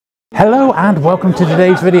Hello and welcome to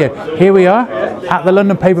today's video. Here we are at the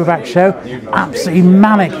London Paperback Show. Absolutely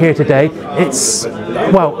manic here today. It's,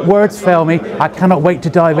 well, words fail me. I cannot wait to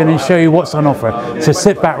dive in and show you what's on offer. So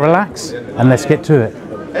sit back, relax, and let's get to it.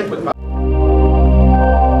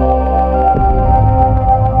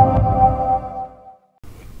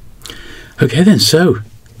 Okay then, so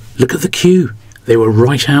look at the queue. They were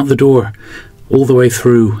right out the door, all the way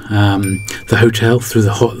through the hotel, through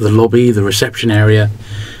the lobby, the reception area,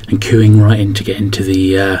 and queuing right in to get into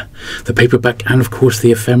the paperback and of course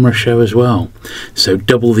the ephemera show as well. So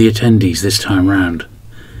double the attendees this time round.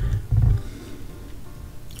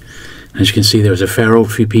 As you can see, there was a fair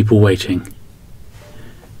old few people waiting,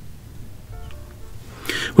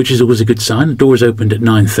 which is always a good sign. The doors opened at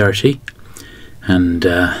 9:30, and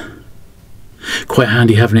quite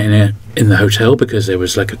handy having it in the hotel, because there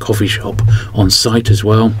was like a coffee shop on site as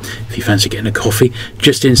well if you fancy getting a coffee.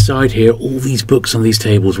 Just inside here, all these books on these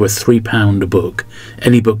tables were £3 a book,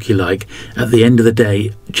 any book you like. At the end of the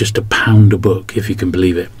day, just £1 a book, if you can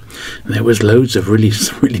believe it. And there was loads of really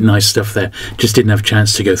nice stuff there. Just didn't have a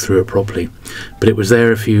chance to go through it properly, but it was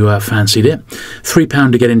there if you fancied it.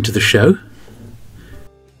 £3 to get into the show.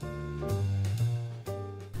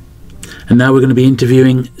 And now we're going to be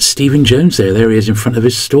interviewing Stephen Jones there. There he is in front of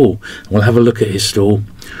his stall. We'll have a look at his stall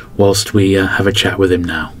whilst we have a chat with him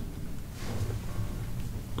now.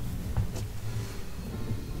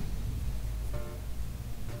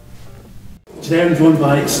 Today I'm joined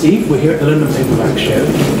by Steve. We're here at the London Paperback Show.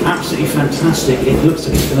 Absolutely fantastic. It looks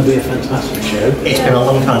like it's going to be a fantastic show. It's been a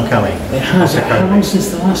long time coming. It has. How long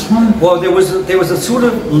since the last one? Well, there was a sort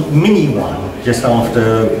of mini one just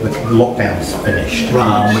after the lockdowns finished,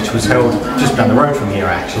 right. Which was held just down the road from here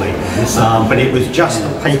actually. But it was just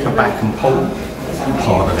the paperback and pulp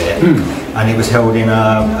part of it, and it was held in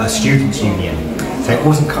a students' union. So it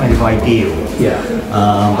wasn't kind of ideal. Yeah.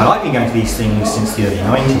 But I've been going to these things since the early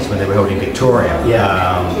 90s when they were held in Victoria.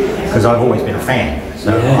 Yeah. Because I've always been a fan.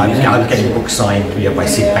 So I was getting books signed by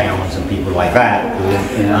Sid Bounds and people like that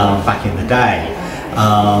back in the day.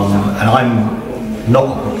 And I'm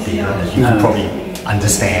not a book dealer, as you can probably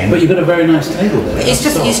understand. But you've got a very nice table there. It's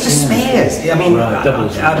just spares. I mean,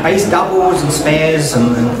 doubles. Base doubles and spares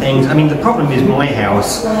and things. I mean, the problem is my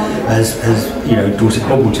house, as you know, Dorset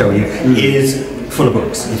Bob will tell you, is full of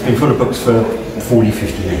books. It's been full of books for 40,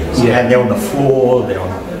 50 years. Yeah. And they're on the floor, they're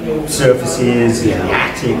on surfaces, in the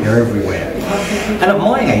attic, they're everywhere. And at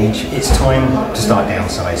my age, it's time to start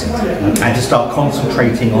downsizing and to start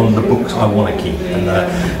concentrating on the books I want to keep and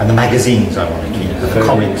the magazines I want to keep, and the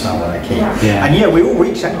comics I want to keep. Yeah. And we all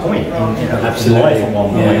reach that point in life at one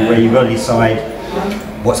point where you've got to decide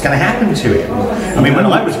what's going to happen to it. I mean, when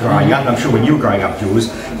I was growing up, and I'm sure when you were growing up,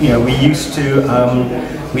 Jules, we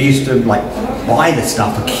used to like buy this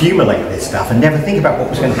stuff, accumulate this stuff, and never think about what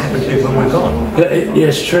was going to happen to it when we're gone. Yeah,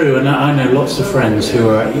 it's true, and I know lots of friends who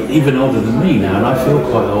are even older than me now, and I feel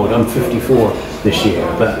quite old. I'm 54 this year,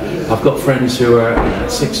 but I've got friends who are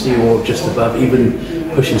 60 or just above, even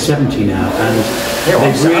pushing 70 now, and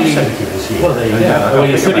I'm 70 this year. Well, there you go. Well,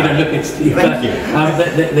 you certainly don't look it. Thank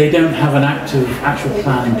you. They don't have an actual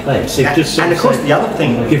plan in place. And of course, the other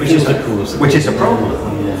thing, which is a problem,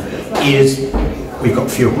 is we've got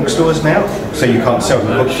fewer bookstores now, so you can't sell to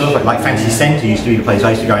bookstores. Like Fancy Centre used to be the place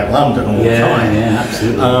I used to go in London all the time. Yeah,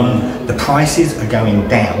 absolutely. The prices are going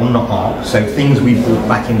down, not up. So things we bought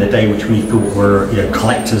back in the day, which we thought were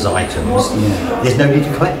collector's items, there's no need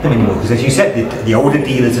to collect them anymore, because as you said, the older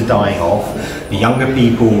dealers are dying off. The younger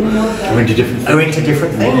people are into different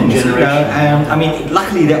things. I mean,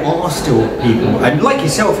 luckily there are still people, and like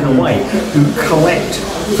yourself in a way, who collect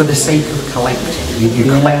for the sake of collecting. You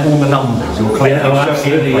collect all the numbers, or collect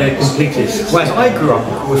completists. Whereas I grew up,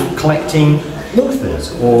 of course, collecting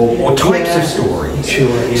authors or types of stories.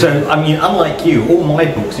 Sure. So, I mean, unlike you, all my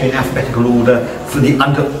books are in alphabetical order for the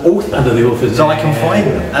under the authors, so I can find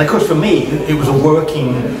them. And of course, for me, it was a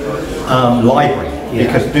working library,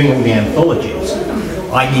 because doing all the anthologies,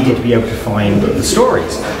 I needed to be able to find the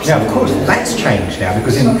stories. Now, of course, that's changed now,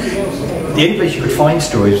 because in the only place you could find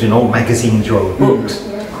stories was in old magazines or old books.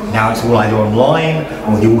 Now it's all either online,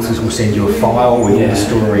 or the authors will send you a file with the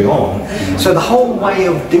story on. So the whole way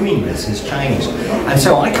of doing this has changed. And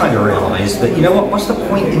so I kind of realised that, what's the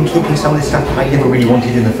point in keeping some of this stuff that I never really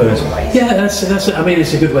wanted in the first place? Yeah, that's. I mean,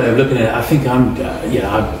 it's a good way of looking at it. I think I'm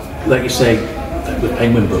like you say, with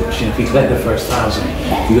Penguin books, if you collect the first 1,000,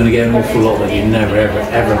 you're going to get an awful lot that you're never,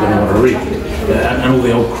 ever going to want to read. And all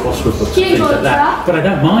the old crossword books and things like that. But I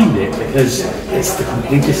don't mind it, because it's the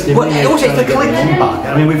completest thing. Well, also it's the collecting bug.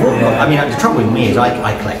 I mean, we've all got, the trouble with me is I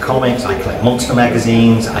collect comics, I collect monster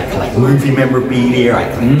magazines, I collect movie memorabilia, I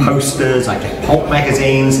collect posters, I collect pulp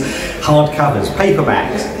magazines. hardcovers,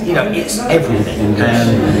 paperbacks, you know, it's everything.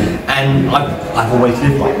 And I've always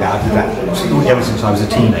lived like that. I did that ever since I was a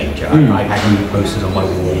teenager. I had movie posters on my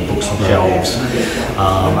wall, books on shelves,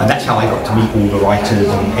 and that's how I got to meet all the writers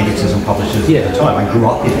and editors and publishers at the time. I grew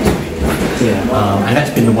up in it. And that's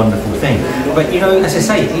been the wonderful thing. But you know, as I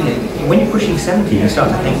say, you know, when you're pushing 70, you start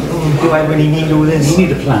to think, do I really need all this? You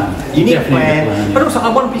need a plan. You need a plan. But also, I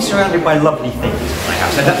want to be surrounded by lovely things in my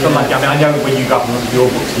house. And that's what I mean, I know when you go up and look at your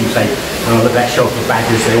books, you say, oh, look at that shelf of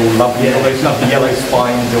badges, they're all lovely, all those lovely yellow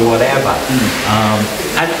spines or whatever.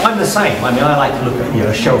 And I'm the same. I mean, I like to look at, you know,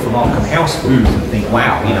 a shelf of Arkham House books and think,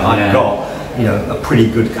 wow, you know, I've got, you know, a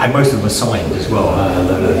pretty good, and most of them are signed as well,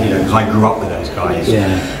 you know, because I grew up with those guys.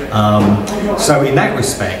 So in that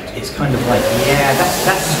respect, it's kind of like, yeah, that's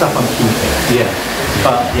the stuff I'm keeping.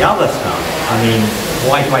 But the other stuff, I mean,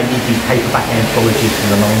 why do I need these paperback anthologies from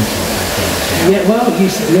the 90s and things? Well, you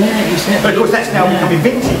said. But of course, that's now becoming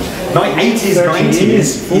vintage. 80s,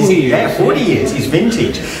 90s, 40 years. 40 years is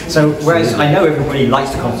vintage. So whereas I know everybody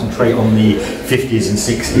likes to concentrate on the 50s and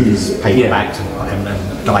 60s paperbacks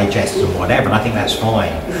and digests and whatever, and I think that's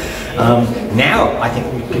fine. Now I think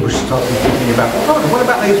people should start thinking about, what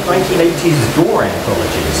about those 1980s door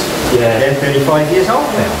anthologies? They're 35 years old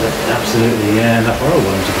now. Absolutely, and the horror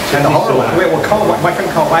ones. And the horror ones. Well, my friend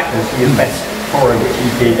Carl Wagner's his best horror, which he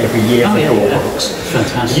did every year for your books.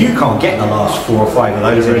 Fantastic. You can't get the last 4 or 5 of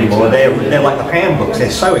those anymore. They're like the pan books. They're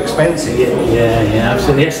so expensive. Yeah,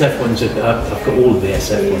 absolutely. The SF ones, I've got all of the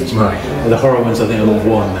SF ones. Right. The horror ones, I think, are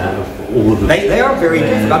one out of all of them. They are very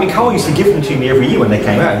different. I mean, Carl used to give them to me every year when they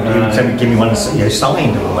came out. He would give me one, you know,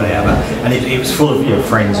 signed or whatever, and it was full of, you know,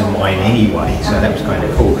 friends of mine anyway. So that was kind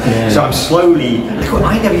of cool. So I'm slowly.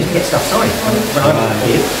 I never used to get stuff signed when I was a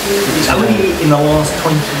kid. It's only in the last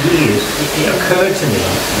 20 years it occurred to me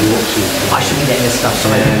I should be getting this stuff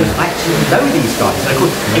signed because I actually know these guys. And of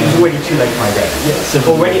course, it was already too late by then. So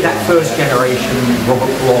already that first generation,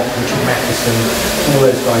 Robert Bloch, Richard Matheson,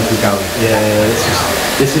 all those guys were going.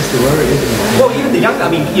 This is the worry, isn't it? Well, even the young, I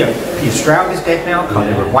mean, you know, Peter Stroud is dead now, Carl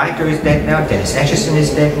Wagner is dead now, Dennis Escherson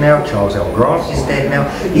is dead now, Charles L. Grant is dead now.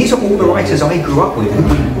 These are all the writers I grew up with, who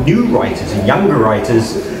were new writers and younger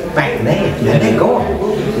writers back then, and they're gone.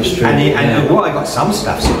 And well, I got some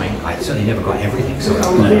stuff signed, I certainly never got everything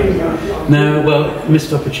signed. No, well,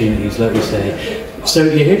 missed opportunities, like you say. So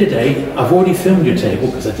you're here today. I've already filmed your table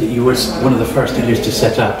because you were one of the first dealers to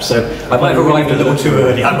set up. So I might have arrived a little too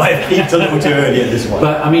early. I might have peaked a little too early at this one.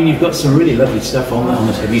 But I mean, you've got some really lovely stuff on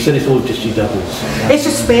the table. You said it's all just your doubles. It's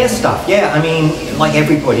just spare stuff. Yeah, I mean, like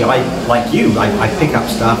everybody, I pick up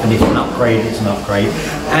stuff, and if it's an upgrade, it's an upgrade.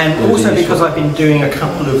 And also because I've been doing a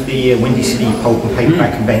couple of the Windy City Pulp and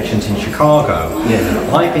Paperback conventions in Chicago,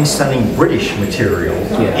 I've been selling British material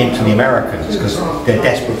into the Americans because they're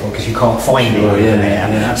desperate for it because you can't find it.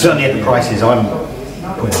 Certainly at the prices I'm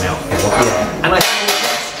putting them out for. And I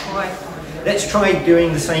thought, let's try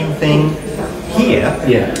doing the same thing here,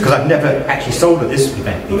 because I've never actually sold at this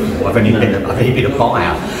event before. I've only been a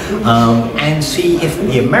buyer, and see if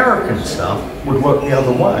the American stuff would work the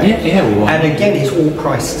other way. And again, it's all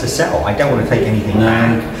priced to sell. I don't want to take anything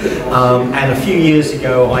back. And a few years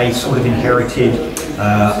ago, I sort of inherited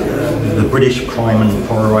the British crime and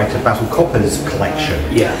horror writer Basil Copper's collection.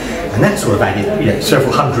 And that sort of added, you know,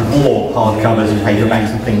 several hundred more hardcovers and paperbacks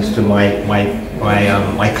and things to my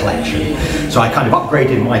collection. So I kind of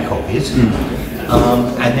upgraded my copies.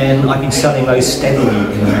 And then I've been selling those steadily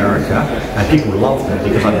in America, and people love them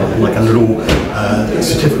because I've got like a little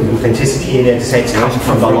certificate of authenticity in there to say it's come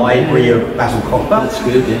from the library of Basil Copper. That's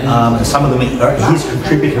good, and some of them are his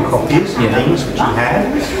contributor copies and things which he had.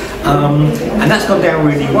 And that's gone down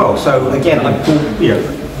really well. So again, I bought, you know,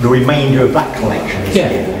 the remainder of that collection is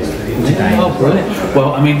here. Today. Oh, brilliant.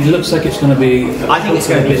 Well, I mean, it looks like it's going to be... I think it's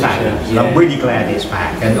going to be fabulous. I'm really glad it's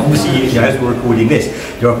back. And obviously, you know, as we're recording this,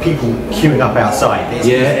 there are people queuing up outside.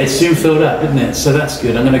 It's soon filled up, isn't it? So that's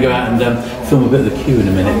good. I'm going to go out and film a bit of the queue in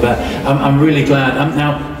a minute. But I'm really glad.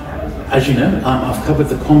 Now, as you know, I've covered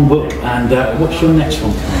the Con book, and what's your next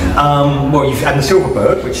one? Well, you've had the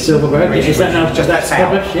Silverbird, which is that now just that's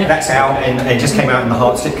out? That's out, and it just came out in the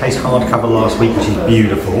slipcase hardcover last week, which is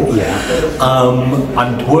beautiful.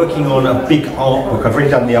 I'm working on a big art book. I've already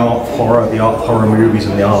done the art of horror movies,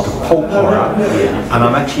 and the art of pulp horror, and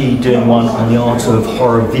I'm actually doing one on the art of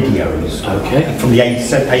horror videos. From the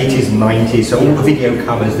 80s and 90s, so all the video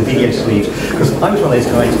covers, the video sleeves. Because I was one of those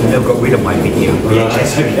guys who never got rid of my video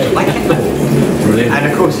VHS. I kept them all.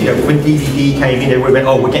 And of course, course, you know, when DVD came in, everyone went,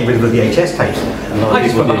 oh, we're getting rid of the VHS tapes. I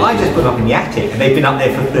just put them up in the attic, and they've been up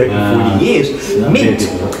there for 30, 40 years. Mint.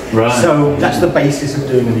 Right. So that's the basis of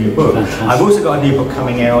doing a new book. Fantastic. I've also got a new book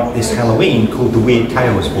coming out this Halloween called The Weird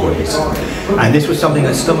Tales Boys. And this was something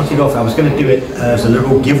that started off, I was going to do it as a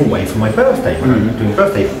little giveaway for my birthday, doing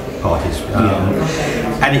birthday parties.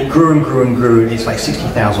 And it grew and grew and grew, and it's like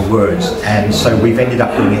 60,000 words. And so we've ended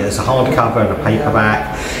up doing it as a hardcover and a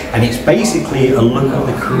paperback. And it's basically a look at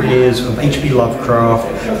the careers of H.P. Lovecraft,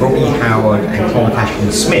 Robbie Howard, and Clonard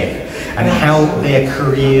Ashton Smith, and how their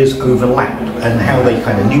careers overlapped and how they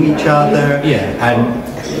kind of knew each other. Yeah.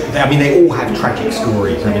 And I mean, they all have tragic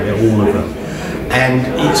stories. I mean, they're all of them. And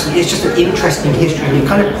it's just an interesting history, and it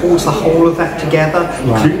kind of pulls the whole of that together,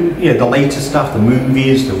 including, you know, the later stuff, the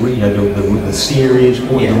movies, the series,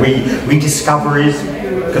 all the rediscoveries.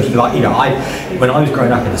 Because, like, you know, when I was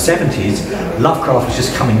growing up in the 70s, Lovecraft was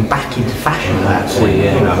just coming back into fashion at that point.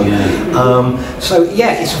 You know? So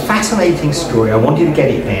yeah, it's a fascinating story. I wanted to get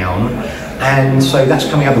it down. And so that's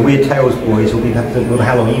coming out. The Weird Tales Boys will be the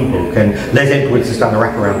Halloween book, and Les Edwards has done a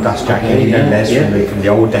wraparound dust jacket. You know Les from the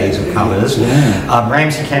old days of covers.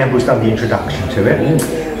 Ramsey Campbell's done the introduction to it,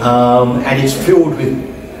 and it's filled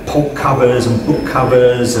with pulp covers and book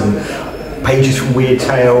covers and pages from Weird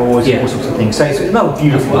Tales, and all sorts of things. So it's another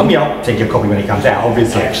beautiful. I mean, I'll take your copy when it comes out,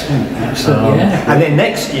 obviously. Excellent. And then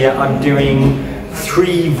next year I'm doing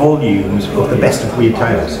 3 volumes of the best of Weird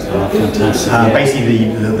Tales. Fantastic. Basically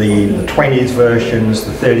the 20s versions,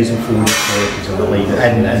 the 30s and 40s versions, and the later,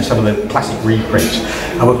 and some of the classic reprints.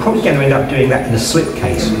 And we're probably going to end up doing that in a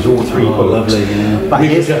slipcase, with all 3 books. Lovely, yeah. But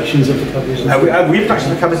reproductions of the covers?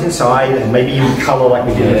 Reproductions of the covers inside, and maybe even colour like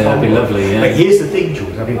we did in the that'd be lovely, yeah. But here's the thing,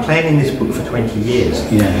 Jules, I've been planning this book for 20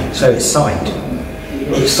 years. Yeah. So it's signed.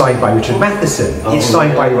 It's signed by Richard Matheson. It's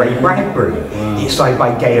signed by Ray Bradbury. It's signed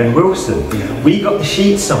by Gay Wilson. We got the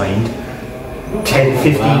sheet signed 10,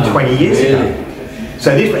 15, 20 years ago.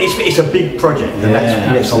 So it's a big project,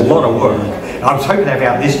 and it's a lot of work. I was hoping to have it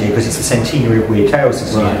out this year because it's the centenary of Weird Tales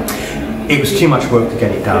this year. It was too much work to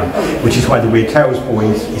get it done, which is why the Weird Tales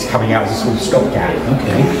Boys is coming out as a sort of stopgap.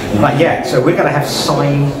 But yeah, so we're going to have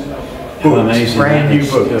signed books, brand new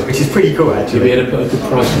books, which is pretty cool actually. You'll be able to put a good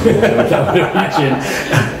price on it, I would imagine.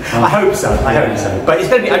 I hope so, I hope so. But it's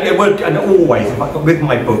going to be, and always, with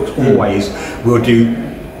my books, always we'll do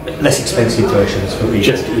less expensive versions for people.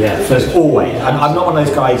 Just always. I'm not one of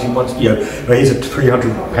those guys who wants, you know, here's a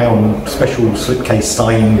 £300 special slipcase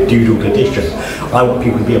signed doodled edition. I want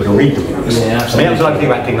people to be able to read the books. I mean, that was the thing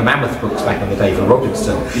about doing the Mammoth books back in the day for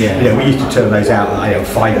Robertson. You know, we used to turn those out at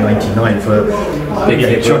 $5.99 for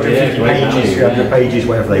 250 pages, 300 pages,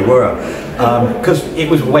 whatever they were. Because it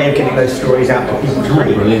was a way of getting those stories out to people to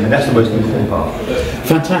read, and that's the most important part.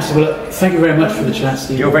 Fantastic. Well, thank you very much for the chat,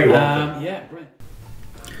 Steve. You're very welcome.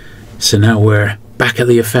 So now we're back at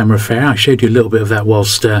the ephemera fair. I showed you a little bit of that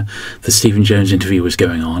whilst the Stephen Jones interview was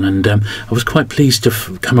going on, and I was quite pleased to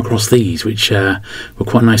come across these, which were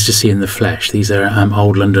quite nice to see in the flesh. These are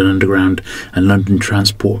old London Underground and London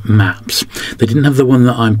Transport maps. They didn't have the one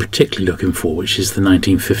that I'm particularly looking for, which is the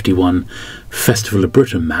 1951 Festival of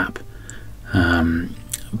Britain map.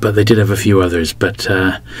 But they did have a few others, but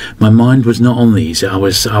my mind was not on these. I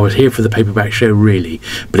was here for the paperback show really,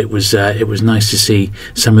 but it was nice to see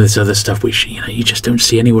some of this other stuff which you just don't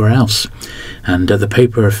see anywhere else. And the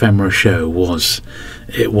paper ephemera show was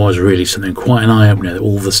really something, quite an eye-opener,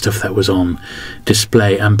 all the stuff that was on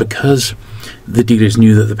display. And because the dealers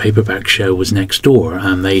knew that the paperback show was next door,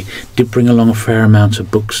 and they did bring along a fair amount of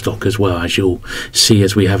book stock as well, as you'll see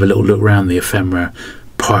as we have a little look around the ephemera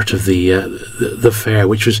part of the fair,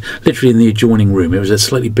 which was literally in the adjoining room. It was a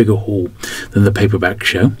slightly bigger hall than the paperback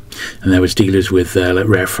show, and there was dealers with like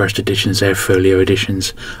rare first editions, rare folio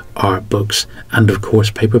editions, art books, and of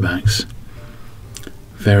course paperbacks.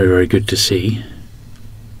 Very, very good to see.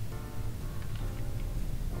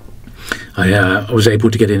 I was able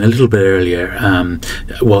to get in a little bit earlier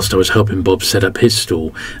whilst I was helping Bob set up his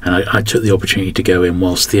stall, and I took the opportunity to go in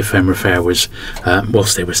whilst the ephemera fair was,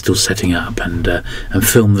 whilst they were still setting up, and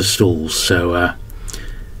film the stalls. So I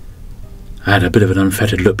had a bit of an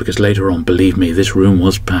unfettered look, because later on, believe me, this room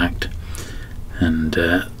was packed, and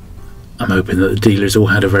I'm hoping that the dealers all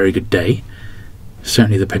had a very good day.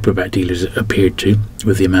 Certainly the paperback dealers appeared to,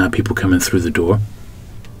 with the amount of people coming through the door.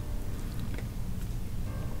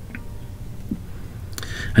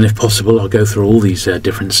 And if possible, I'll go through all these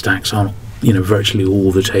different stacks on, virtually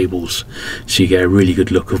all the tables, so you get a really good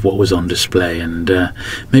look of what was on display. And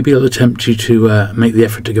maybe I'll attempt you to make the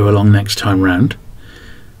effort to go along next time round.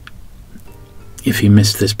 if you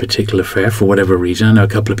missed this particular fair for whatever reason. I know a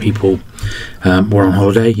couple of people were on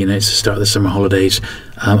holiday. You know, it's the start of the summer holidays.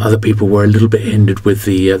 Other people were a little bit hindered with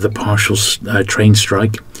the partial train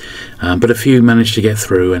strike, but a few managed to get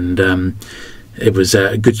through, and it was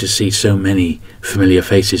good to see so many familiar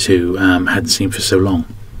faces who hadn't seen for so long.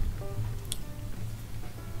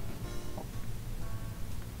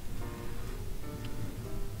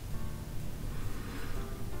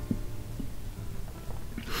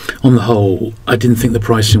 On the whole, I didn't think the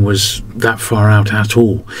pricing was that far out at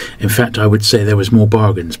all. In fact, I would say there was more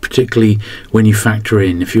bargains, particularly when you factor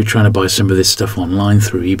in, if you're trying to buy some of this stuff online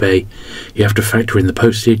through eBay, you have to factor in the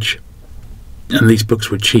postage, and these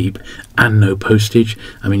books were cheap and no postage.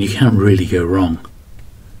 I mean, you can't really go wrong.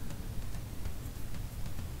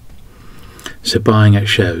 So buying at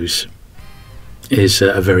shows is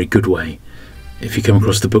a very good way. If you come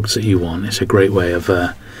across the books that you want, it's a great way of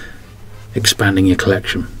expanding your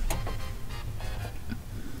collection.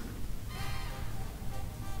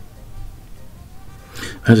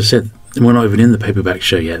 As I said, we're not even in the paperback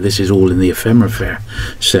show yet. This is all in the ephemera fair.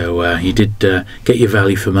 So you did get your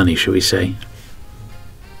value for money, shall we say.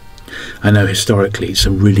 I know historically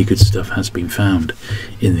some really good stuff has been found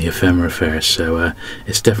in the ephemera fair, so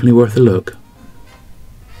it's definitely worth a look.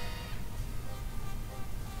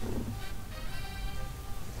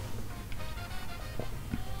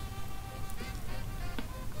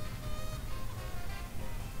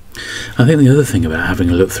 I think the other thing about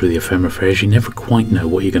having a look through the ephemera fair is you never quite know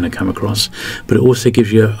what you're going to come across, but it also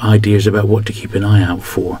gives you ideas about what to keep an eye out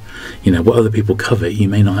for. You know, what other people covet you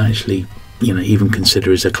may not actually, you know, even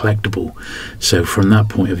consider as a collectible. So from that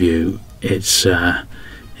point of view, it's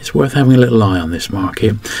worth having a little eye on this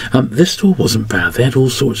market. This store wasn't bad. They had all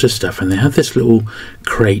sorts of stuff, and they had this little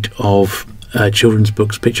crate of children's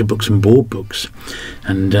books, picture books and board books,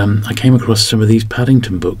 and I came across some of these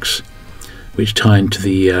Paddington books, which tie into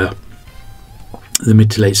the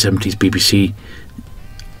mid to late 70s BBC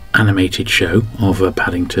animated show of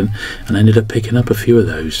Paddington, and I ended up picking up a few of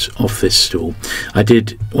those off this stall. I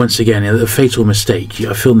did, once again, a fatal mistake.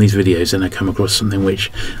 I filmed these videos and I come across something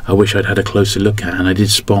which I wish I'd had a closer look at, and I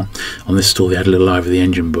did spot on this stall they had a little Eye of the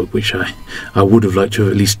Engine book, which I would have liked to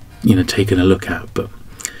have at least, you know, taken a look at, but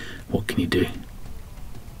what can you do?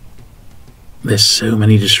 There's so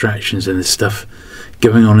many distractions and there's stuff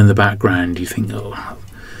going on in the background. You think, oh,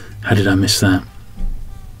 how did I miss that?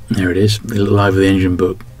 There it is, the little Eye of the Engine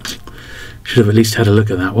book. Should have at least had a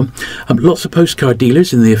look at that one. Lots of postcard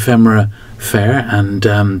dealers in the ephemera fair, and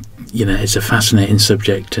you know, it's a fascinating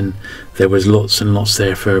subject, and there was lots and lots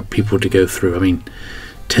there for people to go through. I mean,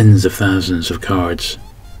 tens of thousands of cards,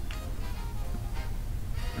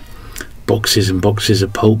 boxes and boxes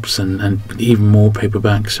of pulps, and even more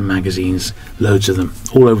paperbacks and magazines, loads of them,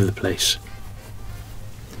 all over the place.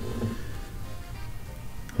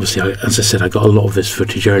 Obviously, as I said, I got a lot of this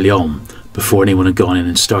footage early on, before anyone had gone in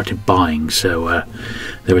and started buying, so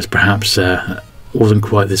there was perhaps wasn't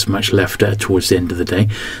quite this much left towards the end of the day.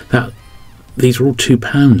 These were all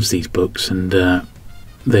 £2, these books, and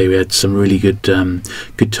they had some really good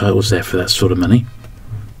titles there for that sort of money.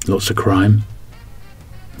 Lots of crime.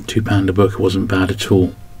 £2 a book wasn't bad at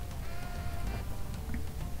all.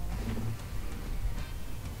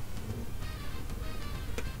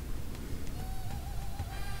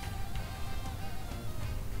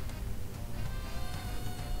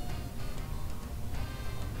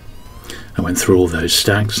 I went through all those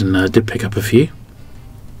stacks and did pick up a few.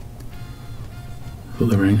 Thought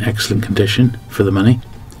they were in excellent condition for the money.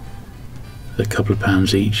 A couple of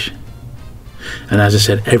pounds each. And as I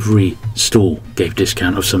said, every stall gave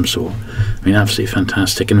discount of some sort. I mean, absolutely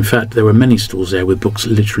fantastic. And in fact, there were many stalls there with books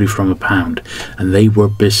literally from £1, and they were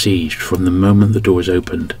besieged from the moment the doors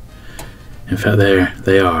opened. In fact, there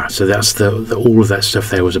they are. So that's all of that stuff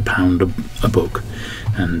there was £1 a book,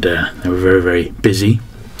 and they were very, very busy.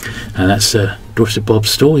 And that's Dorset Bob's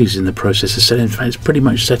store. He's in the process of setting. In fact, it's pretty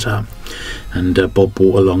much set up, and Bob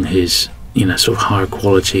brought along his, you know, sort of higher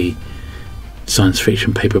quality science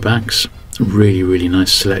fiction paperbacks. Really, really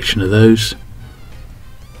nice selection of those.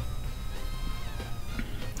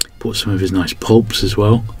 Bought some of his nice pulps as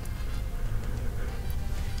well.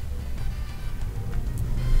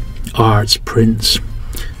 Arts, prints,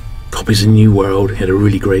 copies of New World. He had a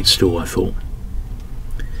really great store, I thought,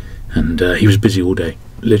 and he was busy all day.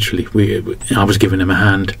 Literally, I was giving him a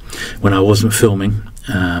hand when I wasn't filming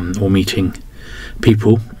or meeting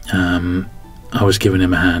people. I was giving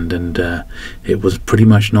him a hand, and it was pretty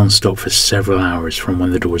much non-stop for several hours from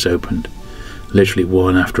when the doors opened. Literally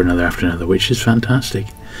one after another, which is fantastic.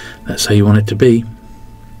 That's how you want it to be.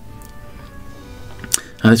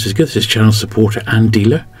 This was good. This is channel supporter and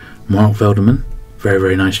dealer Mark Velderman. Very,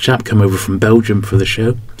 very nice chap. Come over from Belgium for the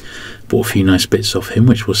show. Bought a few nice bits off him,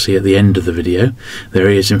 which we'll see at the end of the video. There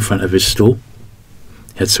he is in front of his stall.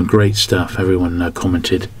 He had some great stuff. Everyone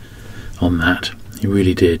commented on that. He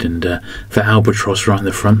really did. And the albatross right in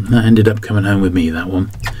the front, that ended up coming home with me, that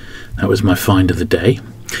one. That was my find of the day.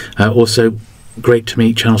 Also, great to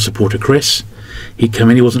meet channel supporter Chris. He'd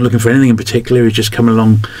come in, he wasn't looking for anything in particular, he'd just come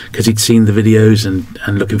along because he'd seen the videos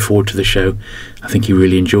and looking forward to the show. I think he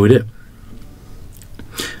really enjoyed it.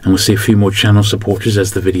 And we'll see a few more channel supporters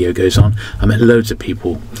as the video goes on. I met loads of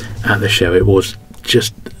people at the show. It was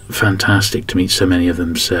just fantastic to meet so many of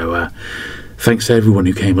them. So thanks to everyone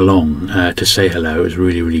who came along to say hello. It was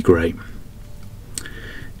really, really great.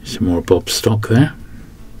 Some more Bob stock there.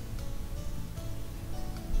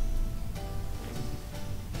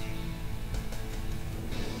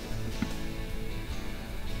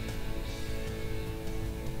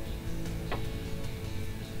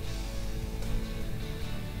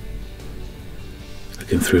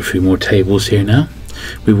 Looking through a few more tables here now.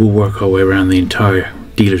 We will work our way around the entire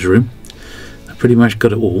dealer's room. I pretty much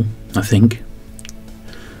got it all, I think.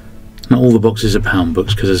 Not all the boxes are pound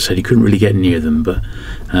books, because as I said, you couldn't really get near them, but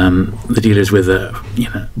the dealers with a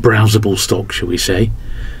browsable stock, shall we say,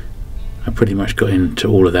 I pretty much got into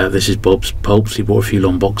all of that. This is Bob's pulps. He bought a few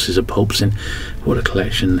long boxes of pulps in. What a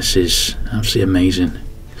collection. This is absolutely amazing.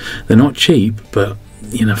 They're not cheap, but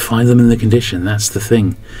find them in the condition. That's the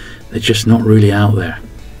thing. They're just not really out there.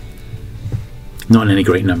 Not in any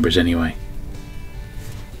great numbers anyway.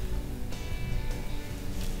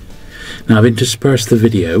 Now I've interspersed the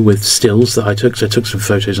video with stills that I took, so I took some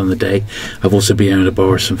photos on the day. I've also been able to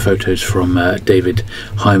borrow some photos from David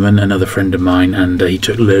Hyman, another friend of mine, and he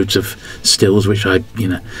took loads of stills which I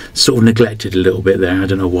sort of neglected a little bit there. I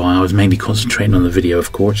don't know why. I was mainly concentrating on the video,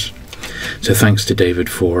 of course. So thanks to David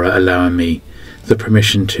for allowing me the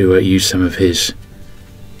permission to use some of his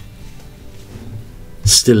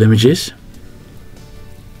still images.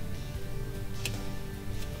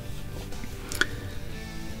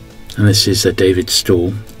 And this is David's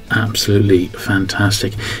stall. Absolutely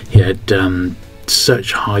fantastic. He had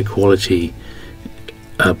such high quality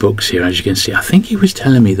books here, as you can see. I think he was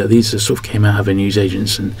telling me that these sort of came out of a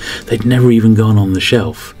newsagents and they'd never even gone on the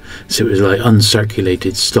shelf, so it was like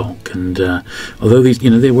uncirculated stock. And although these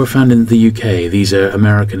they were found in the UK, these are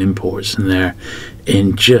American imports and they're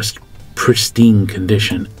in just pristine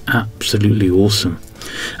condition. Absolutely awesome.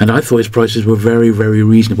 And I thought his prices were very, very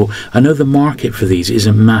reasonable. I know the market for these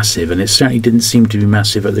isn't massive, and it certainly didn't seem to be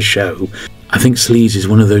massive at the show. I think sleaze is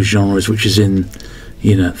one of those genres which is in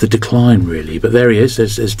the decline, really. But there he is.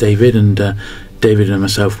 There's David, and David and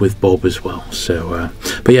myself with Bob as well. So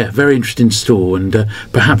but yeah, very interesting store, and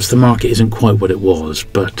perhaps the market isn't quite what it was,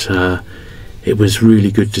 but it was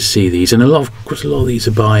really good to see these. And of course a lot of these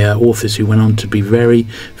are by authors who went on to be very,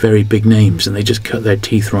 very big names, and they just cut their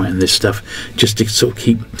teeth right in this stuff just to sort of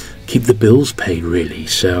keep the bills paid, really.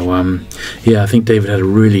 So yeah, I think David had a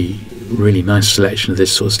really, really nice selection of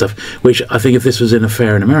this sort of stuff, which I think if this was in a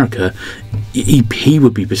fair in America, he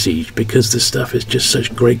would be besieged, because the stuff is just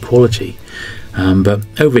such great quality. But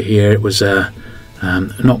over here it was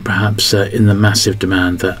not perhaps in the massive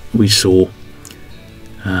demand that we saw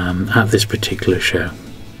at this particular show.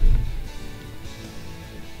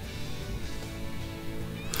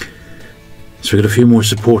 So we've got a few more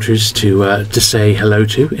supporters to say hello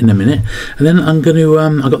to in a minute, and then I'm going to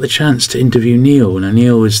I got the chance to interview Neil. Now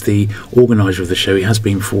Neil is the organiser of the show. He has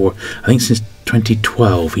been for, I think, since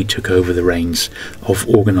 2012. He took over the reins of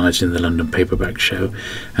organising the London Paperback show,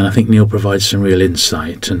 and I think Neil provides some real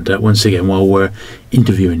insight. And once again, while we're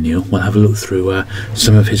interviewing Neil, we'll have a look through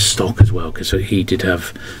some of his stock as well, because he did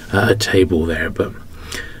have a table there. But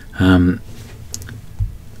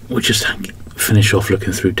we'll just finish off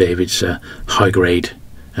looking through David's high grade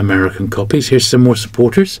American copies. Here's some more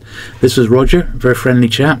supporters. This was Roger, very friendly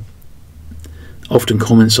chap, often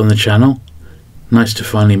comments on the channel. Nice to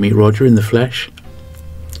finally meet Roger in the flesh.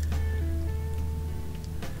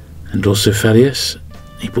 And also Thaddeus.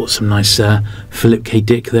 He bought some nice Philip K.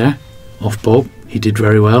 Dick there off Bob. He did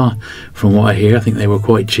very well from what I hear. I think they were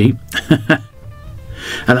quite cheap.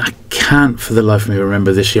 And I can't for the life of me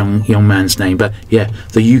remember this young man's name, but yeah,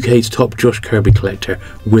 the UK's top Josh Kirby collector,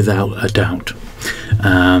 without a doubt.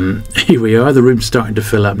 Here we are. The room's starting to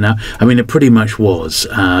fill up now. I mean, it pretty much was.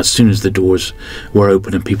 As soon as the doors were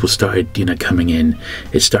open and people started coming in,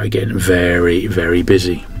 it started getting very, very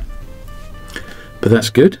busy. But that's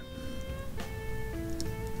good.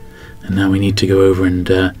 And now we need to go over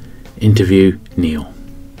and interview Neil.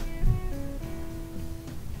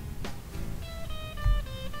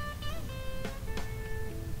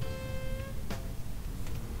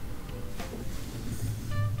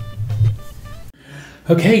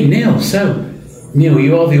 Okay, Neil. So, Neil,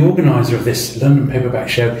 you are the organiser of this London Paperback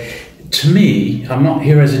show. To me, I'm not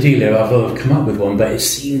here as a dealer, although I've come up with one, but it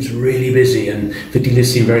seems really busy and the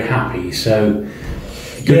dealers seem very happy. So,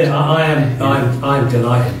 good. Yeah, I'm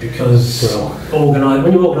delighted because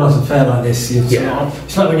when you organise a fair like this,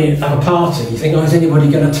 it's like when you have a party, you think, is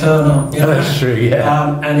anybody going to turn up? You know? That's true,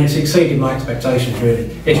 yeah. And it's exceeded my expectations,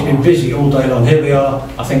 really. It's been busy all day long. Here we are,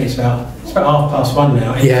 I think it's about 1:30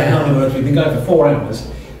 now. In other words, we've been going for 4 hours.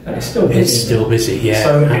 And it's still busy. It's still busy, yeah.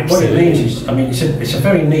 So what it means is, it's a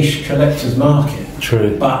very niche collector's market.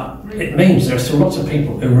 True. But it means there are still lots of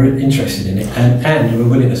people who are interested in it and who are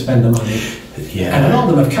willing to spend the money. Yeah. And a lot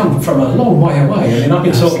of them have come from a long way away. I've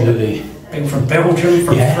been talking to people from Belgium,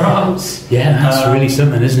 from France. Yeah, that's really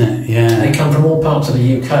something, isn't it? Yeah. They come from all parts of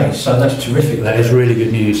the UK, so that's terrific. That is really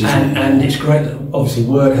good news, isn't it? And it's great that obviously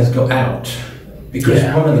word has got out. Because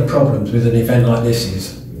one of the problems with an event like this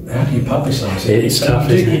is, how do you publicise it? It's tough,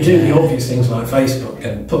 isn't it? You do the obvious things like Facebook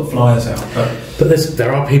and put flyers out, but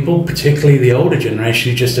there are people, particularly the older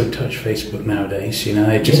generation, who just don't touch Facebook nowadays. You know,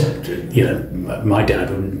 they just, my dad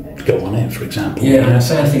wouldn't go on it, for example. Yeah, and the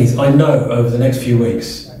sad thing is, I know over the next few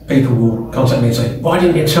weeks, people will contact me and say, "Why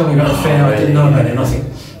didn't you tell me about the fair? I didn't know about it." And I think,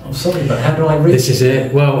 I'm sorry, but how do I reach? This is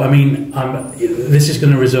it. Well, this is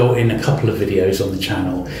going to result in a couple of videos on the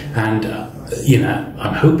channel, and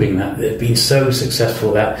I'm hoping that they've been so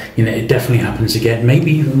successful that it definitely happens again.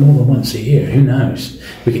 Maybe even more than once a year. Who knows?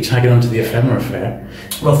 We could tag it onto the ephemera fair.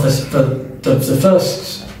 Well, for the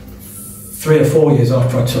first 3 or 4 years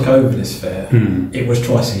after I took over this fair, it was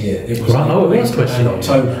twice a year. It was twice in a year.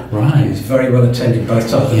 October. Right. It was very well attended both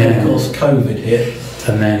times. Yeah. And of course, COVID hit.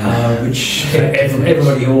 And then, which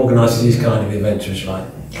everybody who organises these kind of events was like,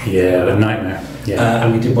 a nightmare. Yeah.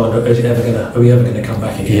 And we did wonder, are we ever going to come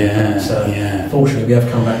back again? Fortunately, we have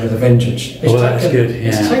come back with a vengeance. That's good. Yeah.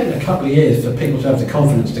 It's taken a couple of years for people to have the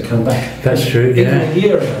confidence to come back. That's true. Even a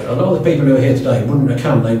year ago, a lot of the people who are here today wouldn't have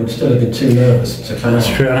come. They would still have been too nervous to come. That's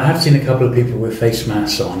true. And I have seen a couple of people with face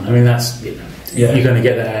masks on. I mean, that's. You're going to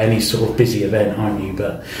get that at any sort of busy event, aren't you?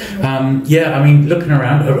 But looking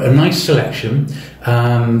around, a nice selection.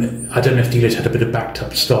 I don't know if dealers had a bit of backed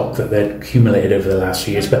up stock that they'd accumulated over the last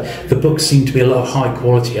few years, but the books seem to be a lot of high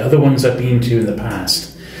quality. Other ones I've been to in the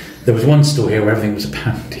past, there was one store here where everything was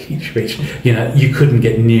 £1 each, which you couldn't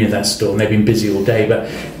get near that store, and they've been busy all day. But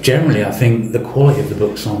generally, I think the quality of the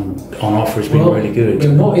books on offer has been really good. I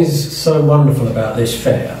mean, what is so wonderful about this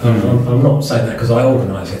fair? I'm not saying that because I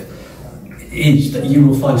organise it. Is that you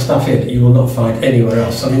will find stuff here that you will not find anywhere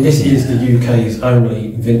else. I mean, this is the UK's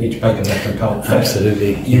only vintage paperback and pulp fair.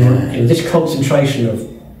 Absolutely. This concentration of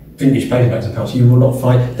vintage paperbacks and pulps, you will not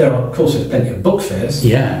find. There are, of course, there's plenty of book fairs.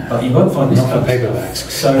 Yeah. But you won't find this not for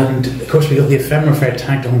paperbacks. And of course, we got the ephemera fair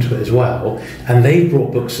tagged onto it as well, and they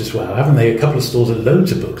brought books as well, haven't they? A couple of stores with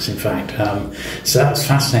loads of books, in fact. So that's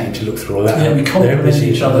fascinating to look through all that. Yeah, we complement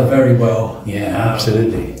each other very well. Yeah,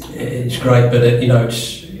 absolutely. It's great, but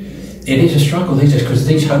it is a struggle these days because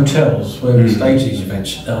these hotels where we stage these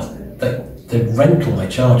events, the rental they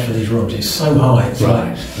charge for these rooms is so high. It's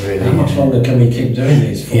how much longer can we keep doing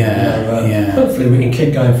these for? Hopefully we can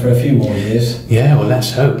keep going for a few more years. Yeah, well,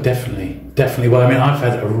 let's hope, definitely. Well, I mean, I've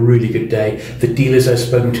had a really good day. The dealers I've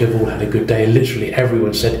spoken to have all had a good day. Literally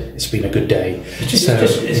everyone said it's been a good day. It's just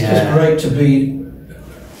great to be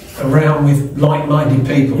around with like-minded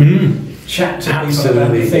people. Chat to people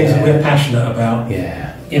about the things that we're passionate about. Yeah.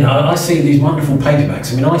 I see these wonderful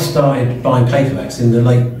paperbacks. I mean, I started buying paperbacks in the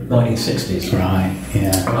late 1960s. Right,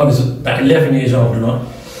 yeah. I was about 11 years old, and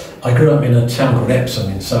I grew up in a town called Epsom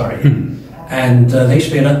in Surrey. And there used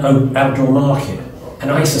to be an outdoor market. And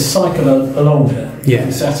I used to cycle along there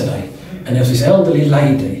every Saturday. And there was this elderly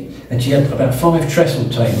lady, and she had about 5 trestle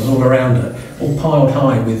tables all around her, all piled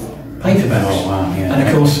high with paperbacks. Oh, wow, yeah. And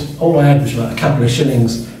of course, all I had was like a couple of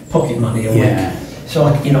shillings pocket money a week. So,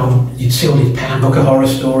 you'd see all these pound book of horror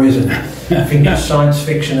stories and vintage science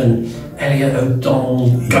fiction and Elliot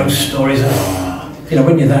O'Donnell ghost stories. And,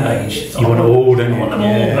 when you're that age, you want all, don't you? I want them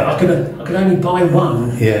all, but I could only buy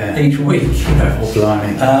one each week. Oh,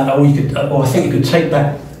 blimey. Or I think you could take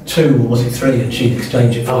back 2, or was it 3, and she'd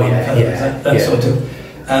exchange it for that sort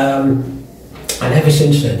of. And ever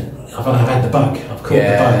since then, I've had the bug. I've caught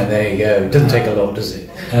the bug. There you go. It doesn't take a lot, does it?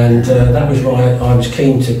 And that was why I was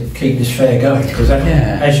keen to keep this fair going, because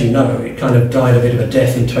as you know, it kind of died a bit of a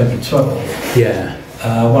death in 2012. Yeah.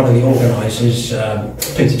 One of the organisers,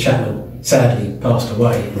 Peter Chapman, sadly passed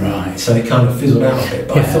away. Right. So it kind of fizzled out a bit.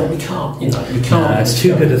 But I thought we can't. It's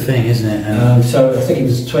too good a thing, isn't it? So I think it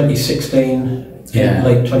was 2016.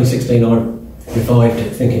 Late 2016, I revived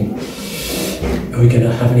it, thinking, are we going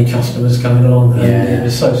to have any customers coming along? And it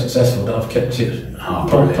was so successful that I've kept it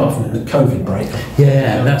apart from the COVID break.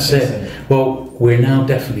 Yeah, that's it. Well, we're now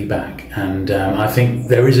definitely back, and I think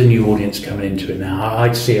there is a new audience coming into it now.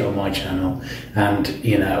 I'd see it on my channel, and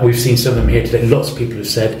you know, we've seen some of them here today. Lots of people have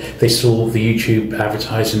said they saw the YouTube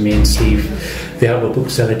advertising me and Steve, the Outlaw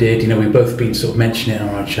Bookseller, did. You know, we've both been sort of mentioning it on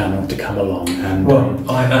our channel to come along. And well,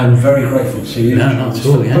 I am very grateful to you. No, not at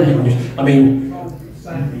all. Yeah. I mean,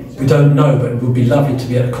 we don't know, but it would be lovely to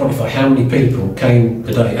be able to quantify how many people came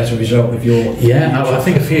today as a result of your... Yeah, I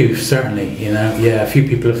think a few, certainly, you know. Yeah, a few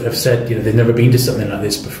people have said, you know, they've never been to something like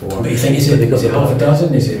this before. But you think, is it half a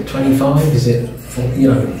dozen? Is it 25? Is it,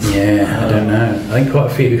 you know... Yeah, I don't know. I think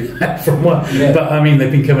quite a few from what... Yeah. But, I mean,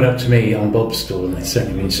 they've been coming up to me on Bob's stall, and they've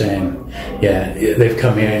certainly been saying, yeah, they've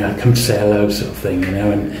come here and come to say hello sort of thing, you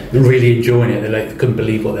know, and they're really enjoying it. They couldn't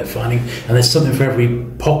believe what they're finding. And there's something for every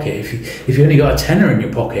pocket. If you only got a tenner in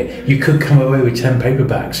your pocket, you could come away with 10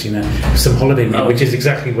 paperbacks, you know, some holiday money, which is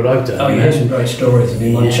exactly what I've done. Oh, you hear some great stories. I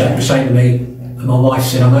mean, one chap was saying to me, my wife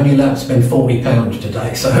said, I'm only allowed to spend £40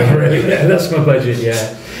 today. So really, yeah, that's my budget.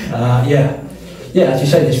 Yeah, yeah. As you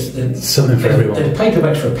say, there's something for everyone. There's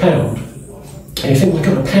paperbacks for £1, and you think, my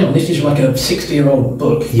God, £1? This is like a 60-year-old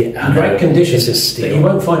book. Yeah, in great condition. It's a steal that you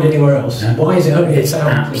won't find anywhere else. Yeah. Why is it only £1?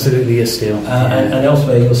 Absolutely a steal. And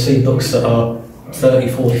elsewhere, you'll see books that are 30,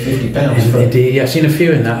 40, 50 pounds. Indeed, yeah, I've seen a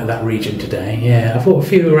few in that region today. Yeah, I bought a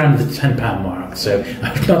few around the £10 mark, so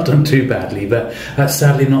I've not done too badly. But that's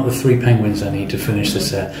sadly not the 3 penguins I need to finish the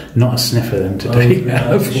set. Not a sniff of them today.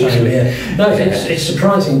 No, unfortunately. Yeah. No, it's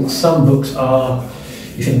surprising. Some books are.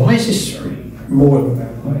 You think, why is this more?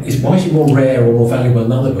 Why is it more rare or more valuable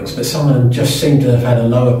than other books? But some of them just seem to have had a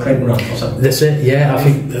lower print run or something. That's it. Yeah, I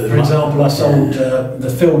think. For example, I sold the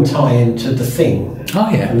film tie-in to The Thing. Oh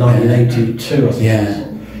yeah, 1982. I think. Yeah,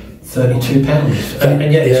 £32,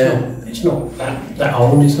 and yet it's not that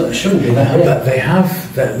old. It's not. It shouldn't be that. But they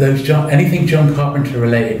have those anything John Carpenter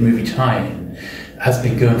related movie tie-in has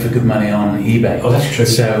been going for good money on eBay. Oh, that's true.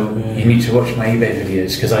 So you need to watch my eBay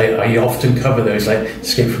videos, because I often cover those, like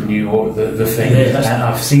Escape from New York, the thing, and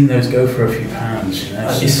I've seen those go for a few pounds. You know?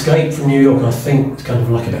 Escape from New York, I think, it's kind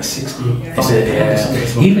of like about 60. Is it?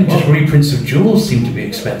 Yeah. Even just reprints of Jules seem to be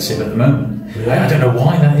expensive at the moment. Really? I don't know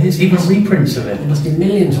why that is. Even reprints of it. There must be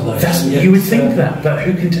millions of those. You would think that, but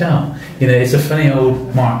who can tell? You know, it's a funny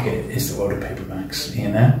old market. It's the world of paperbacks. You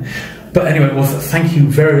know. But anyway, well, thank you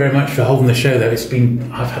very, very much for holding the show. Though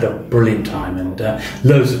I've had a brilliant time, and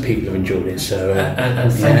loads of people have enjoyed it. So,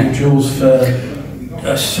 and thank you, Jules,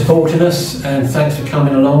 for supporting us, and thanks for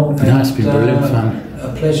coming along. No, it's been brilliant fun.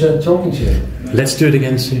 A pleasure talking to you. Let's do it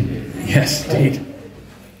again soon. Yes, indeed.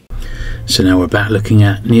 So now we're back looking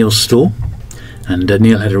at Neil's stall. And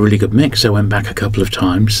Neil had a really good mix. I went back a couple of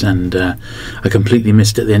times, and I completely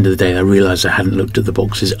missed at the end of the day. I realised I hadn't looked at the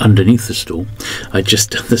boxes underneath the stall. I'd just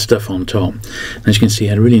done the stuff on top. And as you can see, he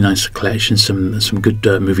had a really nice collection, some good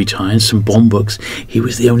movie tie-ins, some Bond books. He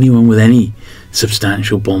was the only one with any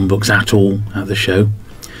substantial Bond books at all at the show.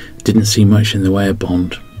 Didn't see much in the way of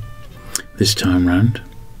Bond this time round.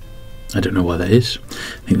 I don't know why that is.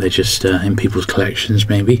 I think they're just in people's collections,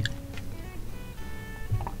 maybe.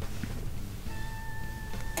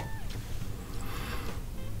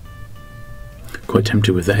 Quite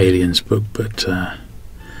tempted with the Aliens book, but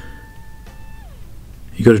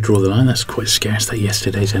you got to draw the line. That's quite scarce. That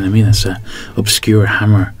Yesterday's Enemy. That's a obscure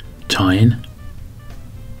Hammer tie-in.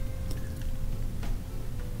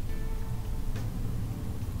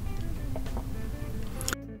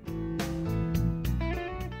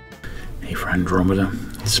 A for Andromeda.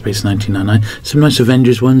 Space 1999. Some nice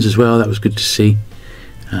Avengers ones as well. That was good to see.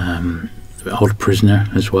 Old Prisoner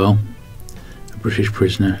as well. A British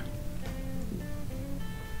prisoner.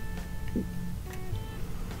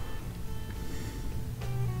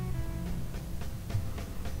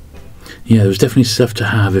 Yeah, there was definitely stuff to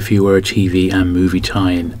have if you were a TV and movie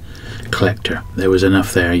tie-in collector. There was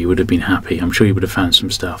enough there, you would have been happy. I'm sure you would have found some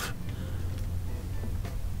stuff.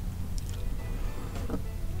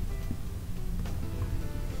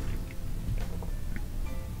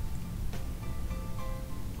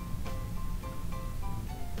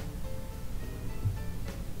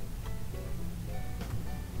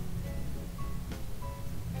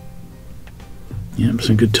 Yeah,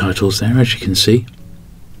 some good titles there, as you can see.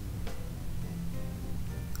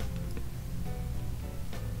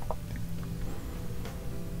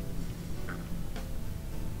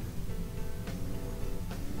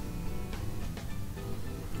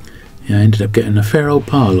 Yeah, I ended up getting a fair old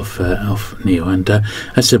pile off Neil, and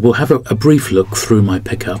I said we'll have a brief look through my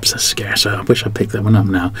pickups. That's scarce. I wish I picked that one up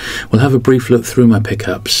now. We'll have a brief look through my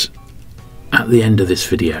pickups at the end of this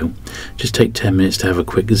video, just take 10 minutes to have a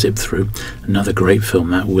quick zip through. Another great film,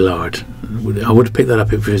 that Willard. I would have picked that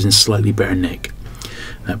up if it was in slightly better nick,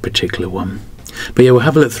 that particular one. But yeah, we'll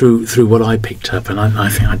have a look through what I picked up, and I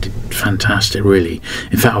think I did fantastic, really.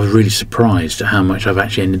 In fact, I was really surprised at how much I've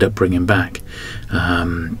actually ended up bringing back.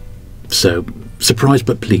 So surprised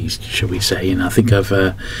but pleased, shall we say. And I think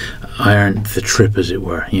I earned the trip, as it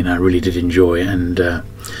were. You know, I really did enjoy it, and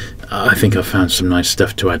I think I found some nice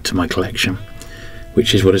stuff to add to my collection,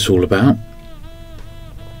 which is what it's all about.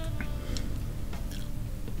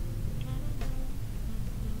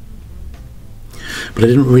 But I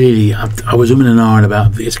didn't really, I was umming and ahhing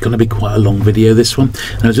about, it's going to be quite a long video, this one,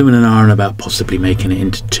 and I was umming and ahhing about possibly making it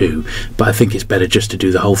into 2, but I think it's better just to do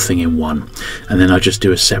the whole thing in 1, and then I'll just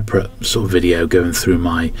do a separate sort of video going through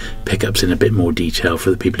my pickups in a bit more detail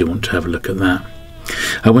for the people who want to have a look at that.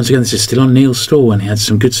 Once again, this is still on Neil's store, and he had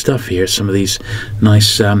some good stuff here. Some of these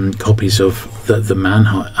nice copies of the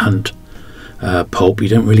Manhunt pulp. You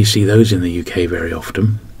don't really see those in the UK very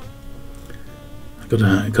often.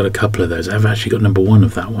 Got a couple of those. I've actually got number 1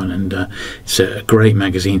 of that one, and it's a great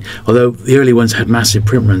magazine. Although the early ones had massive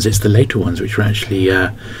print runs, it's the later ones which are actually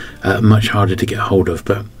much harder to get hold of.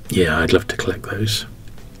 But yeah, I'd love to collect those.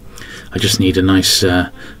 I just need a nice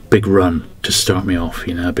big run to start me off,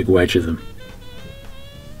 you know, a big wedge of them.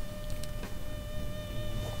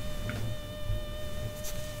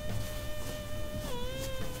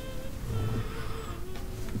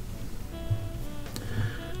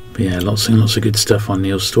 But yeah, lots and lots of good stuff on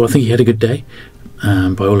Neil's store. I think he had a good day,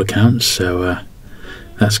 by all accounts, so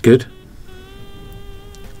that's good.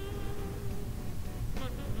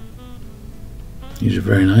 These are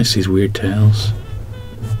very nice, these weird tales.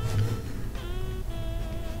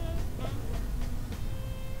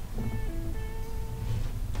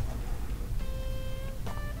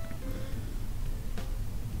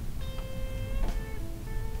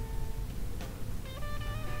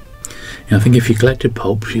 I think if you collected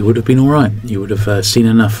pulps, you would have been alright. You would have seen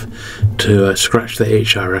enough to scratch the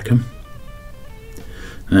itch, I reckon.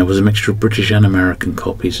 And there was a mixture of British and American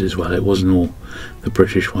copies as well. It wasn't all the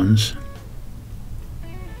British ones.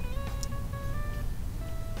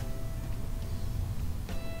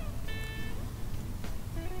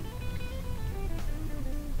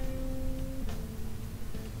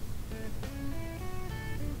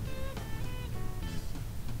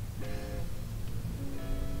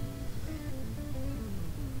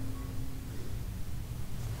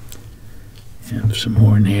 Yeah, there's some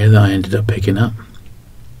more in here that I ended up picking up.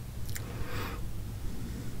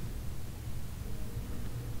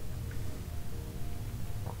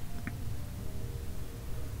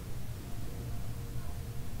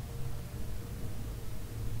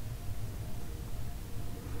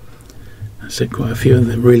 I said quite a few of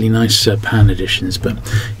the really nice pan editions, but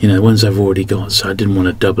you know, the ones I've already got, so I didn't want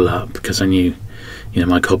to double up because I knew, you know,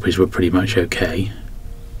 my copies were pretty much okay.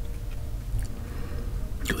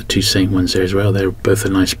 Got the 2 Saint ones there as well. They're both a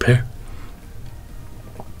nice pair,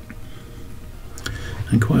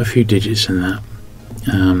 and quite a few digits in that.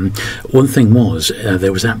 One thing was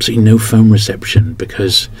there was absolutely no phone reception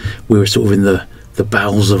because we were sort of in the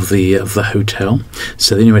bowels of the hotel,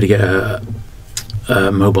 so the only way to get a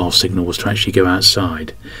mobile signal was to actually go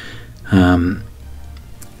outside.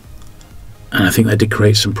 And I think that did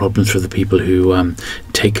create some problems for the people who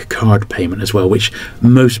take card payment as well, which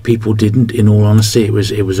most people didn't. In all honesty, it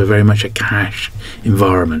was a very much a cash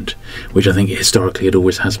environment, which I think historically it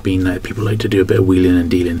always has been. People like to do a bit of wheeling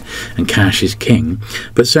and dealing, and cash is king.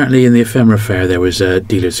 But certainly in the ephemera fair there was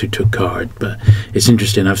dealers who took card. But it's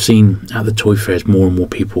interesting, I've seen at the toy fairs more and more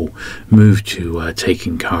people move to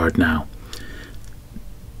taking card now.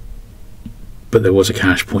 But there was a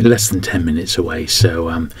cash point less than 10 minutes away,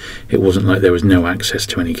 so it wasn't like there was no access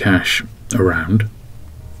to any cash around.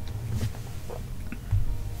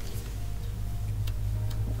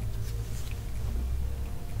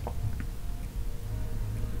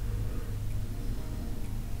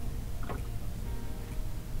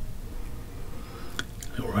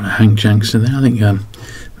 Little run of Hank Jackson there. I think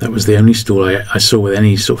that was the only stall I saw with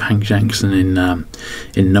any sort of Hank Jackson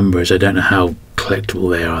in numbers. I don't know how collectible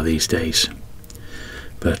they are these days.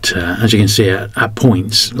 But as you can see, at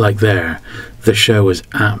points like there, the show was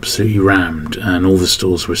absolutely rammed and all the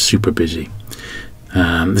stalls were super busy.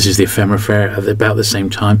 This is the ephemera fair at about the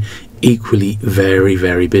same time, equally very,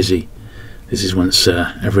 very busy. This is once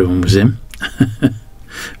everyone was in. A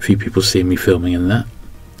few people seeing me filming in that.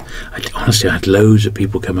 Honestly, I had loads of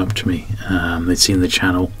people come up to me. They'd seen the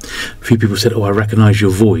channel. A few people said, "Oh, I recognise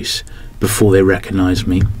your voice," before they recognised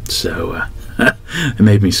me. So it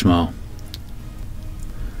made me smile.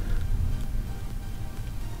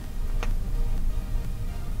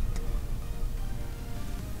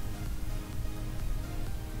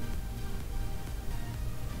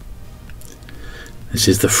 This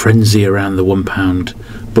is the frenzy around the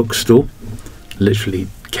 £1 bookstore. Literally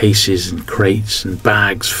cases and crates and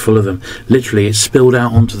bags full of them. Literally, it spilled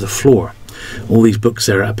out onto the floor. All these books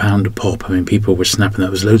there at £1 a pop. I mean, people were snapping that. There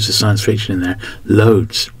was loads of science fiction in there.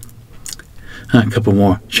 Loads. A couple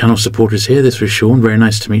more channel supporters here. This was Sean. Very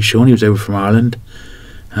nice to meet Sean. He was over from Ireland.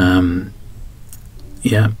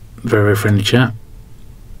 Yeah, very, very friendly chap.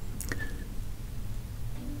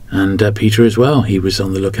 And Peter as well. He was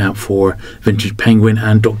on the lookout for Vintage Penguin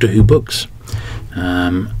and Doctor Who books.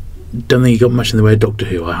 Don't think he got much in the way of Doctor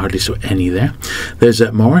Who. I hardly saw any there. There's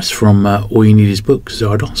Morris from All You Need Is Books,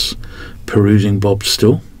 Zardos, perusing Bob's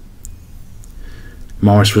stall.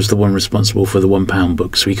 Morris was the one responsible for the £1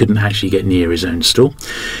 book, so he couldn't actually get near his own stall.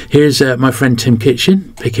 Here's my friend Tim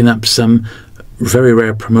Kitchen picking up some very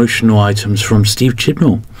rare promotional items from Steve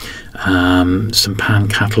Chibnall. Some pan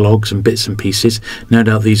catalogues and bits and pieces. No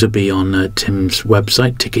doubt these will be on Tim's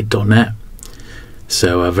website, ticket.net.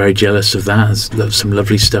 So very jealous of that. There's some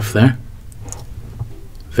lovely stuff there.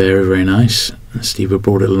 Very, very nice. Steve had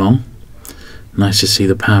brought it along. Nice to see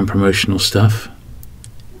the pan promotional stuff.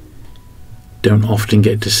 Don't often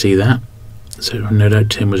get to see that, so no doubt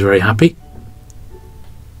Tim was very happy.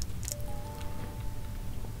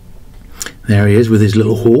 There he is with his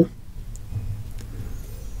little haul.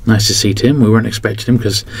 Nice to see Tim. We weren't expecting him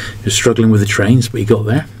because he was struggling with the trains, but he got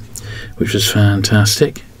there, which was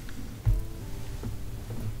fantastic.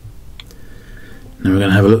 Now we're going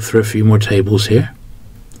to have a look through a few more tables here.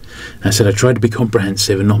 I said I tried to be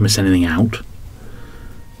comprehensive and not miss anything out,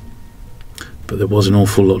 but there was an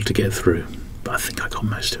awful lot to get through. But I think I got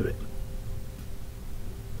most of it.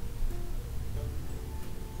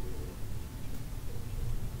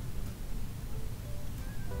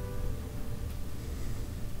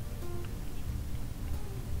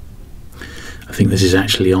 I think this is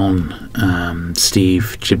actually on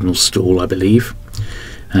Steve Chibnall's stall, I believe.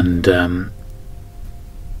 And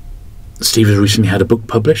Steve has recently had a book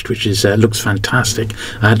published, which is looks fantastic.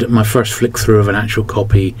 I had my first flick through of an actual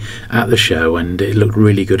copy at the show, and it looked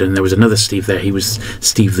really good. And there was another Steve there. He was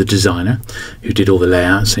Steve the designer, who did all the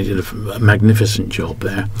layouts. He did a magnificent job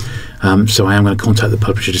there. So I am going to contact the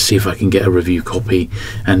publisher to see if I can get a review copy,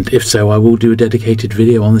 and if so, I will do a dedicated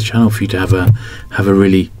video on the channel for you to have a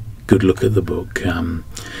really good look at the book,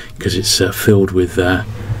 because it's filled with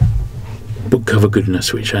book cover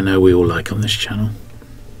goodness, which I know we all like on this channel.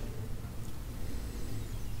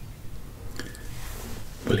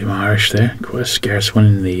 William Irish there, quite a scarce one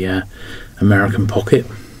in the American pocket.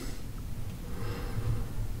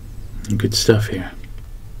 And good stuff here.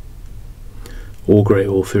 All great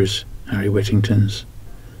authors. Harry Whittington's.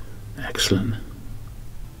 Excellent.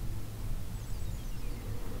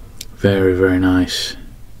 Very, very nice.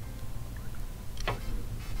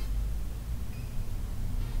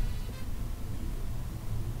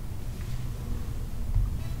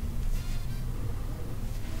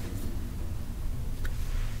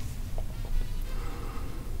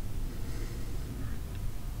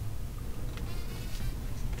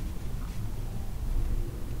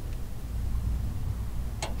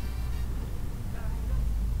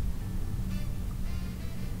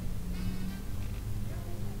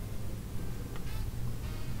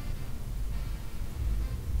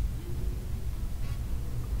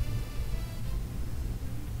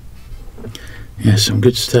 Yeah, some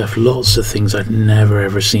good stuff. Lots of things I've never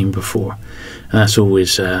ever seen before. And that's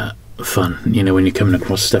always fun, you know, when you're coming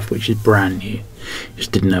across stuff which is brand new. You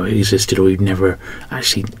just didn't know it existed, or you've never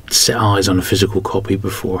actually set eyes on a physical copy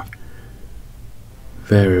before.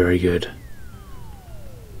 Very, very good.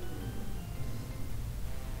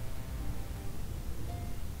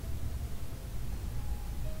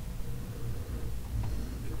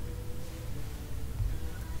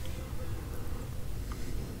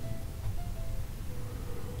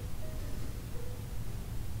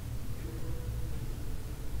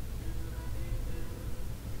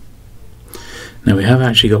 Now we have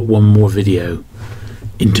actually got one more video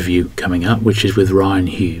interview coming up, which is with Rian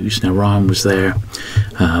Hughes. Now Rian was there.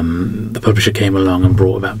 The publisher came along and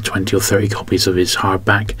brought about 20 or 30 copies of his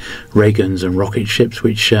hardback Rayguns and Rocketships,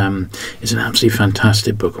 which is an absolutely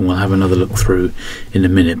fantastic book, and we'll have another look through in a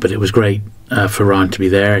minute. But it was great for Rian to be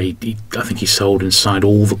there. I think he sold and signed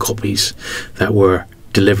all the copies that were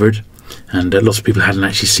delivered, and lots of people hadn't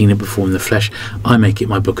actually seen it before in the flesh. I make it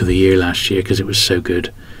my book of the year last year because it was so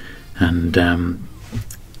good. And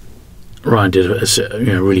Rian did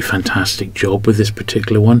a really fantastic job with this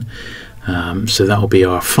particular one. So that will be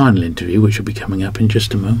our final interview, which will be coming up in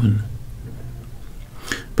just a moment.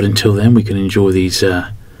 But until then, we can enjoy these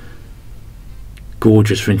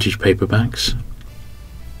gorgeous vintage paperbacks.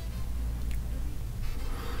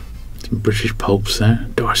 Some British pulps there.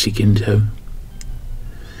 Darcy Ginto.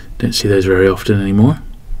 Don't see those very often anymore.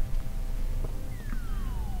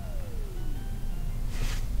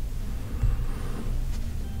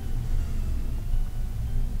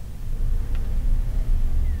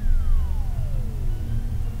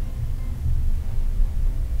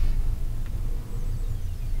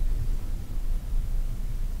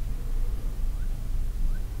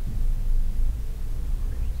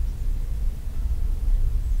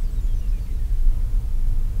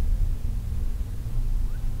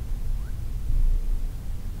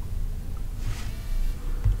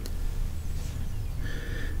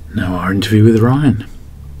 Now our interview with Ryan.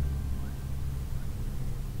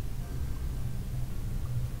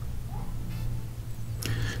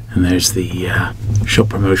 And there's the shop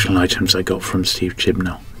promotional items I got from Steve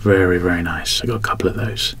Chibnall. Very, very nice. I got a couple of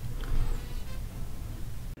those.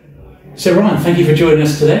 So Ryan, thank you for joining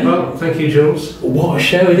us today. Well, thank you, Jules. What a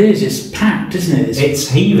show it is. It's packed, isn't it? It's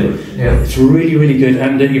heaving. Yeah. It's really, really good.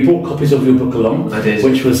 And you brought copies of your book along. I did.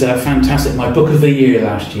 Which was fantastic. My book of the year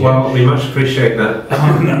last year. Well, we much appreciate that.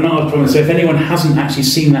 Not a problem. So if anyone hasn't actually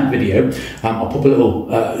seen that video, I'll pop a little,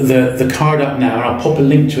 the card up now, and I'll pop a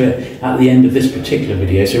link to it at the end of this particular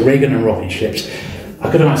video. So Rayguns and Rocketships.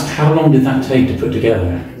 I've got to ask, how long did that take to put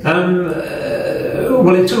together?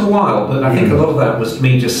 Well, it took a while, but I think a lot of that was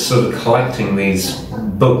me just sort of collecting these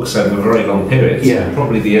books over very long periods. Yeah.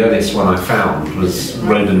 Probably the earliest one I found was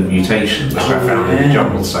Rodent Mutation, which I found in the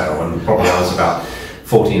jumble sale, and probably I was about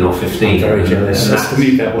 14 or 15. I'm very jealous. Nice to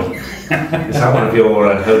meet that one. Is that one of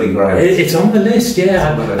your holy grails? It's on the list,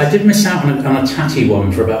 yeah. I did miss out on a tatty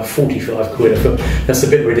one for about 45 quid. I thought that's a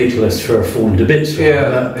bit ridiculous for a fallen to bits.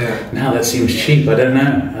 Yeah. Now that seems cheap. I don't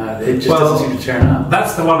know. It just doesn't seem to turn up.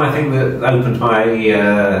 That's the one I think that opened my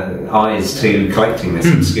eyes to collecting this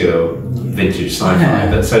obscure vintage sci-fi.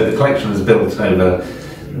 Yeah. But so the collection has built over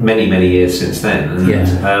many, many years since then.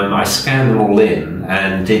 And I scanned them all in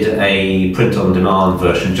and did a print-on-demand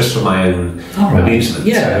version just for my own amusement.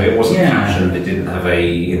 Yeah. So it wasn't captioned, it didn't have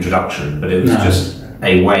a introduction, but it was just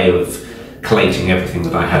a way of collating everything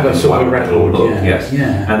that I had in one little book. Yes.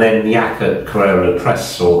 And then Yak at Carrera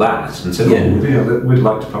Press saw that and said, we'd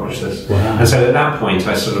like to publish this. Wow. And so at that point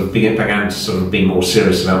I sort of began to sort of be more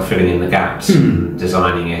serious about filling in the gaps and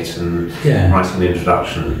designing it and writing the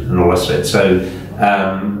introduction and all the rest of it. So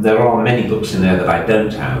there are many books in there that I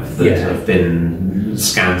don't have that have been,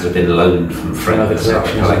 scans have been loaned from friends,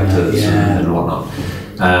 collectors and whatnot.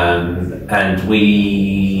 And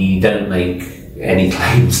we don't make any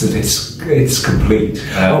claims that it's complete.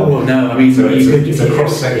 No, I mean, so it's a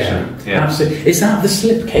cross section. Yeah. Absolutely. Is that the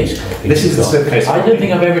slipcase copy? This is the slipcase copy. I don't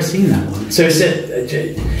think I've ever seen that one. So is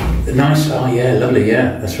it nice? Oh yeah, lovely.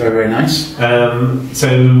 Yeah, that's very, very nice. So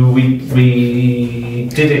we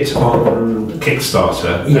did it on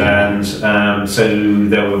Kickstarter, and so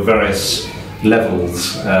there were various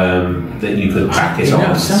levels that you could back it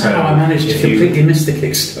on. Somehow I managed to completely miss the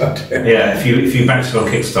Kickstarter. Yeah, if you backed it on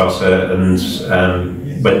Kickstarter and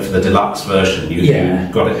went for the deluxe version, you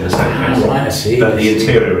got it in a slipcase. Right, I see. But the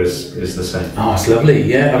interior is the same. Oh, it's lovely.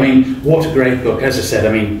 Yeah, I mean, what a great book. As I said,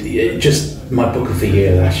 I mean, just my book of the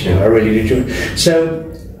year last year. I really enjoyed it. So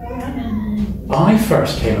I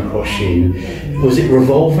first came across you. Was it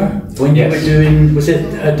Revolver when you were doing? Was it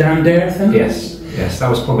a Down There thing? Yes, that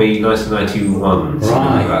was probably 1991.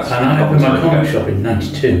 Right, like and I opened my comic shop in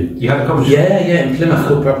 '92. You had a comic shop? Yeah, in Plymouth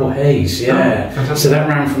called Purple Haze. Yeah, so that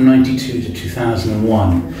ran from '92 to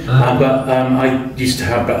 2001. But I used to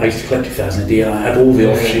collect 2000 AD, and I had all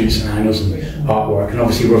the offshoots and angles and artwork, and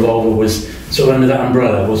obviously Revolver was sort of under that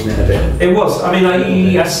umbrella, wasn't it? A bit. It was. I mean,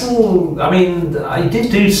 I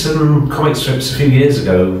did do some comic strips a few years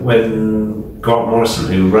ago when Grant Morrison,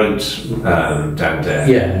 who wrote Down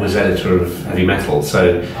There, was editor of Heavy Metal.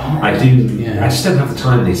 So I just don't have the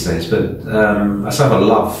time these days, but I still have a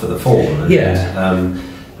love for the form. And,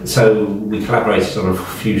 so we collaborated on a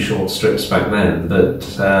few short strips back then, but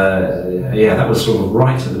that was sort of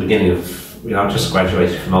right at the beginning of. I just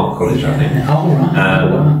graduated from art college, I think.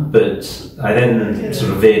 But I then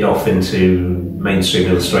sort of veered off into mainstream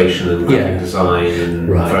illustration and graphic design and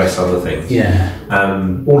various other things.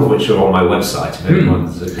 All of which are on my website if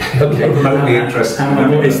anyone's remotely interested.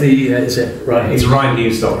 And what is is it Ryan? It's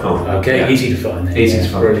ryanhughes.com. Okay, easy to find. Easy to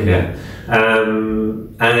find. Brilliant.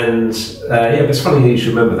 But it's funny you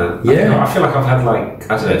should remember that. I feel like I've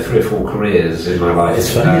had 3 or 4 careers in my life. It's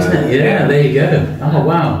funny, isn't it? Yeah, there you go. Oh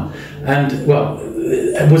wow. And well,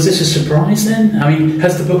 was this a surprise then? I mean,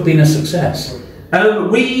 has the book been a success?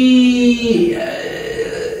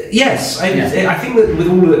 Yes. I think that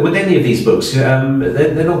with any of these books,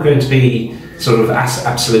 they're not going to be sort of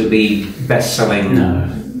absolutely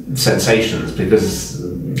best-selling sensations because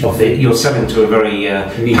you're selling to a very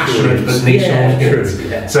passionate but niche audience.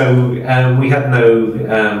 Yeah. So we had no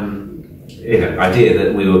idea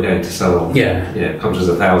that we were going to sell hundreds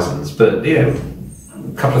of thousands, but a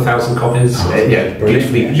couple of thousand copies.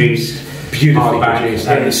 Beautifully produced. It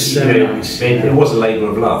was a labour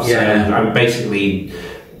of love. So I'm basically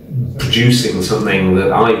producing something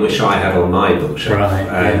that I wish I had on my bookshelf,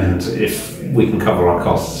 and if we can cover our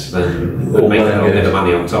costs, then we'll make a little bit of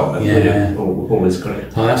money on top. Always great.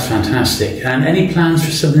 Oh, that's fantastic. And any plans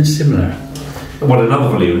for something similar? What, another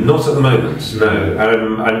volume? Not at the moment, no.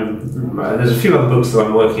 There's a few other books that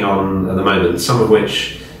I'm working on at the moment, some of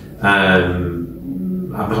which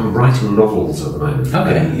I'm writing novels at the moment.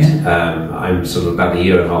 Okay, I'm sort of about a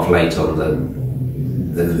year and a half late on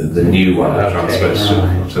the new one that I'm supposed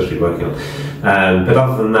to be working on. But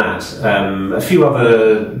other than that, a few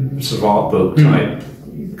other sort of art book type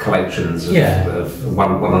collections of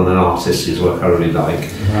one on an artist whose work I really like,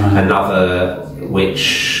 another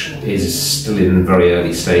which is still in very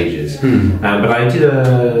early stages. But I did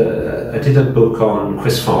a book on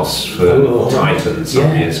Chris Foss for Titan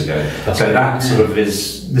some years ago. So that sort of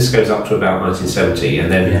this goes up to about 1970,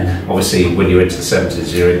 and then obviously when you're into the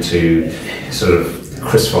 70s, you're into sort of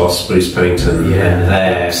Chris Foss, Bruce Pennington, and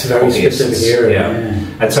their hobbyists.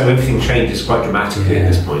 And so everything changes quite dramatically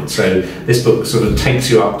at this point. So this book sort of takes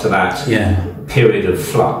you up to that period of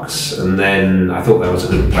flux, and then I thought that was a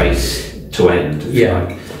good place to end.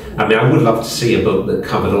 I mean, I would love to see a book that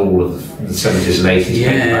covered all of the 70s and 80s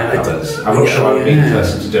paperback covers. I'm not sure I'd be the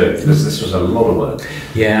person to do it because this was a lot of work.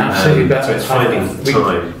 Yeah, absolutely. So it's finding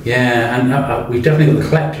time. And we've definitely got the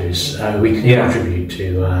collectors we can contribute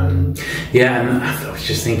to. And I was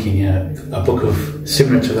just thinking, a book of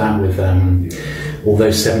similar to that with all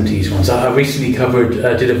those 70s ones. I recently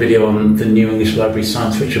did a video on the New English Library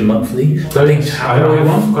Science Fiction Monthly. I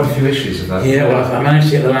have quite a few issues of that. Yeah, well, I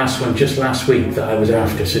managed to get the last one just last week that I was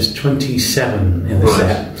after. So it's 27 in the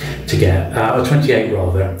set to get, or 28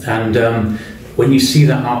 rather. And when you see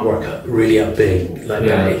that artwork really up big like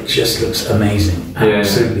that, it just looks amazing.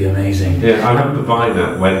 Absolutely amazing. Yeah, I remember buying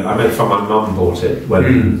that when my mum bought it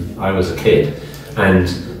when I was a kid, and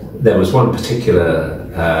there was one particular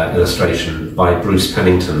illustration by Bruce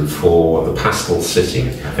Pennington for The Pastel City,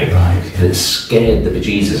 I think, and it scared the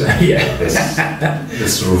bejesus out of me.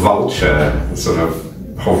 This sort of vulture sort of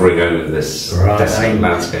hovering over this desolate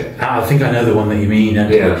landscape. I think I know the one that you mean.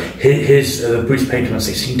 And his Bruce Pennington ones,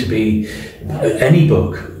 they seem to be any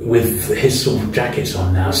book with his sort of jackets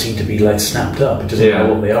on now seem to be like snapped up. It doesn't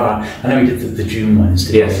know what they are. I know he did the June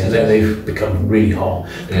ones. They've become really hot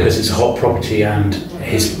because it's a hot property and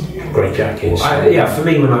his great jackets. For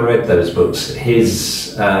me, when I read those books,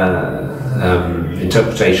 his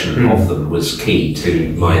interpretation of them was key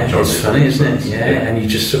to my enjoyment. It's funny, isn't it? And you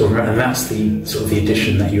just sort of remember, and that's the sort of the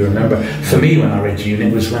edition that you remember. For me, when I read June,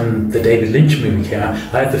 it was when the David Lynch movie came out.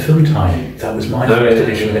 I had the film time. That was my first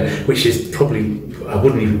edition of it, which is probably, I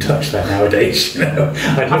wouldn't even touch that nowadays. I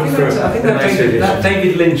think that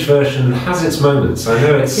David Lynch version has its moments. I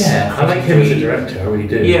know it's. I like him as a director. I really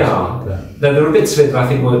do. There are bits of it that I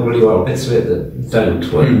think work really well, bits of it that don't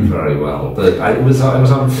work very well. But I was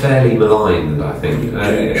unfairly maligned, I think.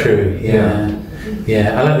 True.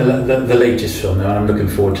 I like the latest film though, and I'm looking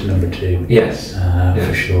forward to number 2.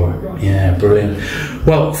 For sure. Brilliant.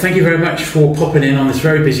 Well, thank you very much for popping in on this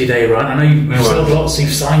very busy day, Ryan. I know you've sold lots,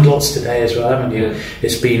 you've signed lots today as well, haven't you?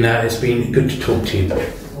 It's been good to talk to you.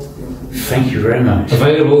 Thank you very much.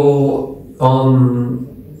 Available on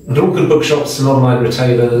all good bookshops and online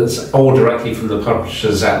retailers, or directly from the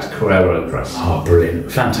publishers at Carrero Press. Oh,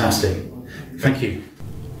 brilliant. Fantastic. Thank you.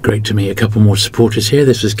 Great to meet a couple more supporters here.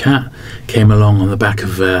 This was Kat, came along on the back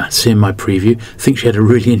of seeing my preview. I think she had a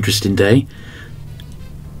really interesting day.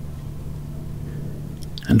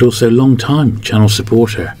 And also long-time channel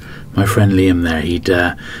supporter, my friend Liam there. He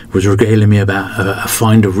was regaling me about a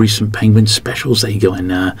find of recent Penguin specials that he got in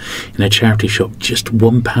a charity shop, just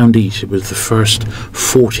 £1 each. It was the first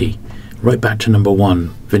 40, right back to number 1,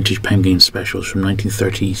 vintage Penguin specials from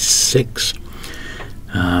 1936.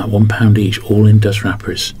 £1 each, all in dust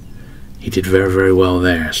wrappers. He did very, very well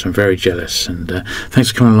there, so I'm very jealous. And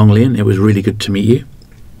thanks for coming along, Liam. It was really good to meet you.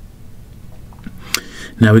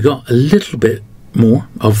 Now we got a little bit more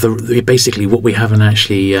of basically what we haven't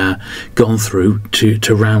actually gone through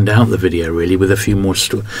to round out the video, really, with a few more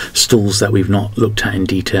stalls that we've not looked at in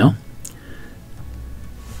detail.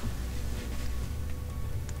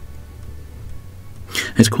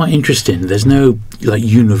 It's quite interesting. There's no like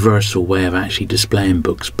universal way of actually displaying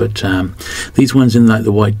books, but these ones in like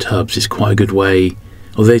the white tubs is quite a good way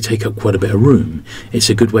although they take up quite a bit of room, it's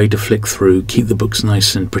a good way to flick through, keep the books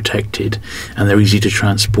nice and protected, and they're easy to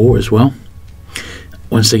transport as well.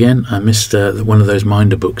 Once again, I missed one of those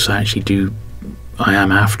Minder books. I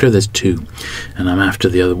am after. There's two, and I'm after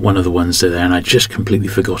the other one of the ones that are there, and I just completely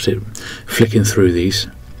forgot it. Flicking through these,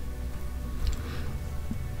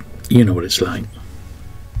 you know what it's like.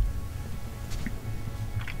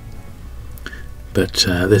 But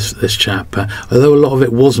this chap, although a lot of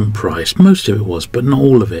it wasn't priced, most of it was, but not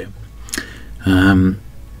all of it.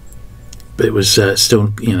 But it was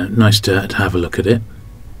still, nice to have a look at it.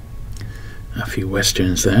 A few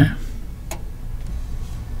westerns there.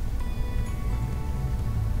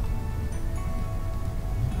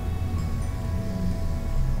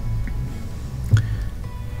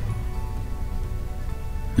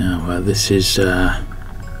 Now this is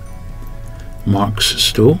Mark's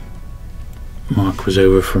store. Mark was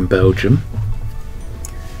over from Belgium,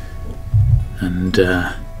 and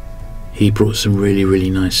he brought some really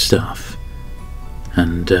nice stuff,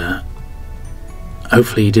 and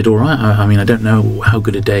hopefully he did alright. I mean, I don't know how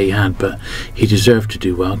good a day he had, but he deserved to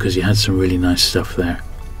do well because he had some really nice stuff there.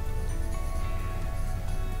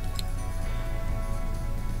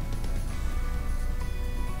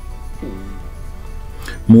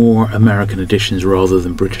 More American editions rather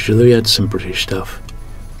than British, although he had some British stuff.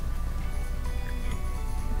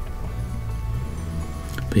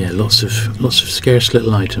 But yeah, lots of scarce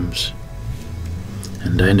little items.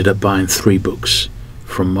 And I ended up buying 3 books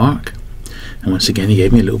from Mark. And once again, he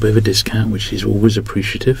gave me a little bit of a discount, which is always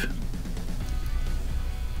appreciative.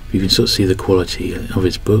 You can sort of see the quality of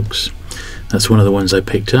his books. That's one of the ones I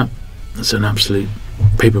picked up. That's an absolute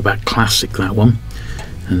paperback classic, that one.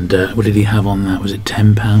 And what did he have on that? Was it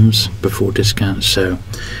 £10 before discount? So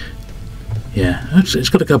yeah, it's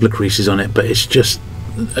got a couple of creases on it, but it's just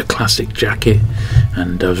a classic jacket,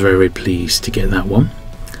 and I was very pleased to get that one.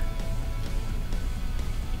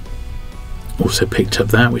 Also picked up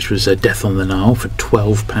that, which was Death on the Nile for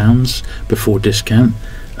 £12 before discount.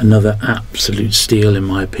 Another absolute steal in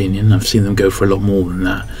my opinion. I've seen them go for a lot more than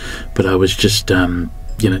that, but I was just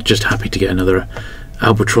just happy to get another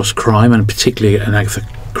Albatross crime, and particularly an Agatha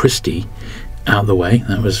Christie out of the way.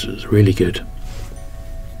 That was really good.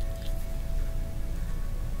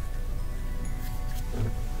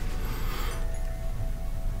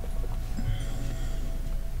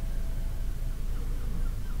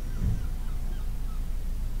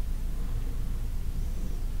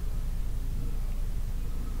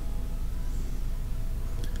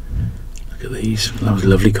 Look at these. That was a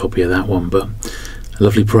lovely copy of that one, but a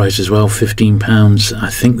lovely price as well, £15. I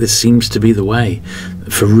think this seems to be the way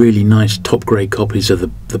for really nice top grade copies of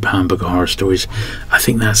the Pan Book of Horror Stories. I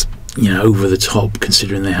think that's over the top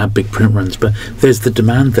considering they have big print runs, but there's the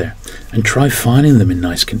demand there, and try finding them in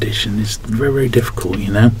nice condition. It's very difficult,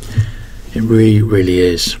 it really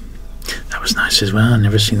is. That was nice as well. I've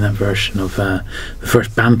never seen that version of the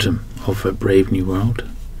first Bantam of Brave New World.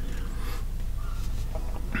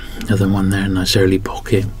 Another one there, nice early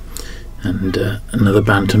pocket. And another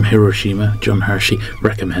Bantam, Hiroshima, John Hershey.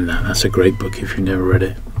 Recommend that. That's a great book if you've never read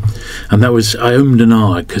it. And that was, I owned an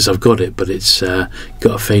R because I've got it, but it's got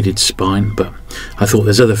a faded spine. But I thought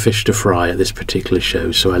there's other fish to fry at this particular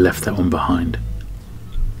show, so I left that one behind.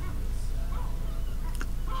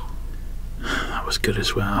 That was good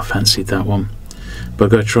as well. I fancied that one. But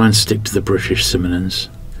I've got to try and stick to the British Simonons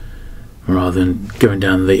rather than going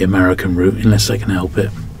down the American route, unless I can help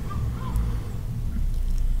it.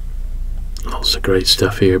 Lots of great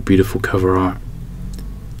stuff here, beautiful cover art,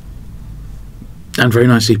 and very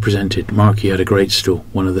nicely presented. Marky had a great stall,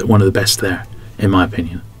 one of the best there, in my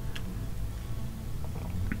opinion.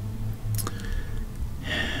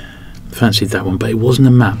 Fancied that one, but it wasn't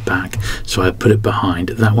a matte back, so I put it behind.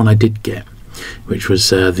 That one I did get, which was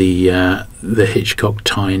the Hitchcock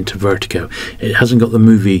tie-in to Vertigo. It hasn't got the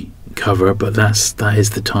movie cover, but that is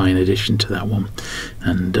the tie-in addition to that one,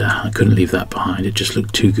 and I couldn't leave that behind. It just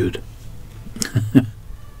looked too good.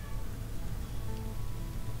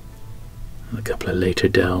 A couple of later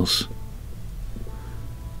Dells.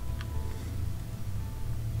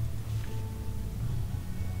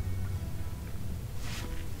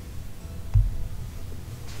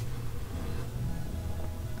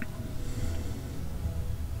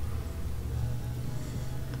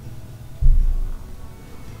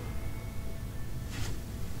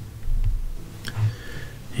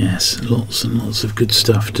 Yes, lots and lots of good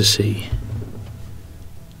stuff to see.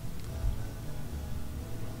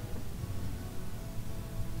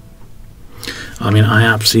 I mean, I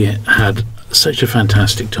absolutely had such a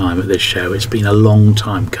fantastic time at this show. It's been a long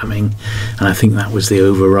time coming, and I think that was the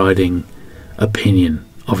overriding opinion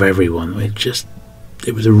of everyone. It just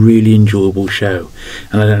it was a really enjoyable show,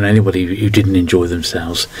 and I don't know anybody who didn't enjoy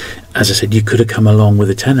themselves. As I said, you could have come along with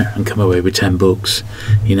a tenner and come away with 10 books.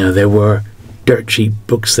 You know, there were dirt cheap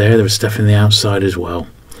books there was stuff in the outside as well,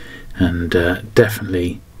 and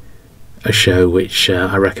definitely a show which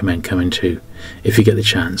I recommend coming to if you get the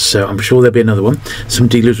chance. So I'm sure there'll be another one. Some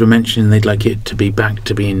dealers were mentioning they'd like it to be back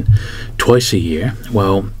to being twice a year.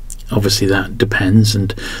 Well, obviously that depends,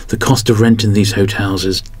 and the cost of renting these hotels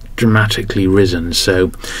has dramatically risen,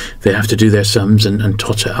 so they have to do their sums and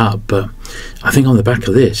tot it up. But I think on the back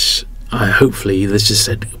of this, hopefully this has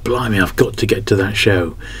said, blimey, I've got to get to that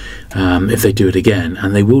show if they do it again,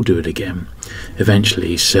 and they will do it again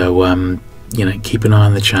eventually. So you know, keep an eye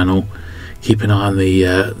on the channel, keep an eye on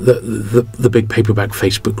the big paperback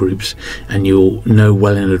Facebook groups, and you'll know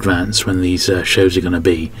well in advance when these shows are going to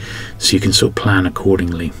be, so you can sort of plan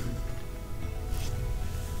accordingly.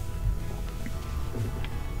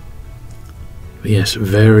 But yes,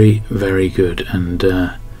 very, very good. And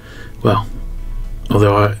well,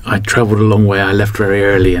 although I travelled a long way, I left very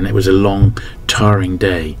early, and it was a long, tiring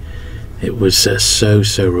day. It was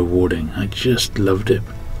so rewarding. I just loved it.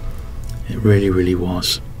 It really, really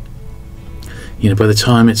was. You know, by the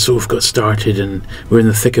time it sort of got started and we're in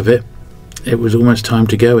the thick of it, it was almost time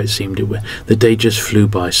to go, it seemed. The day just flew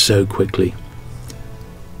by so quickly.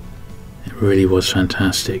 It really was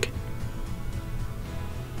fantastic.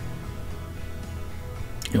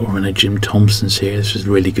 Or a Jim Thompson's here. This was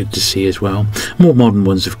really good to see as well. More modern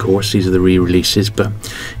ones, of course. These are the re-releases, but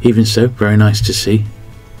even so, very nice to see.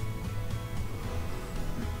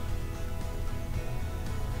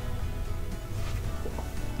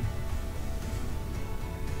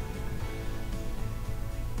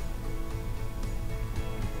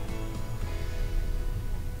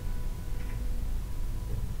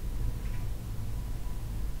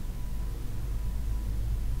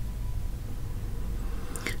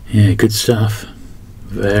 Yeah, good stuff.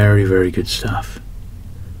 Very, very good stuff.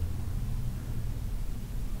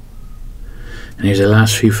 And here's the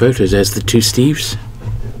last few photos. There's the two Steves.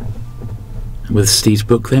 With Steve's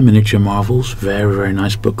book there, Miniature Marvels. Very, very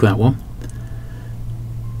nice book, that one.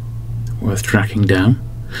 Worth tracking down.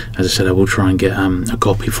 As I said, I will try and get a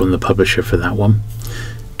copy from the publisher for that one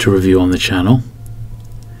to review on the channel.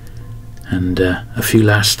 And a few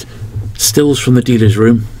last stills from the dealer's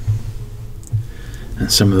room.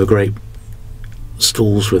 And some of the great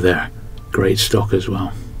stalls with their great stock as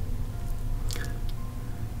well.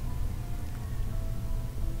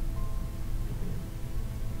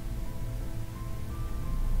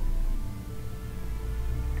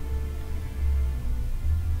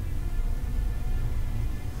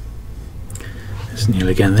 There's Neil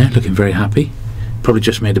again there, looking very happy. Probably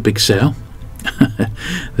just made a big sale.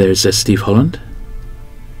 There's Steve Holland.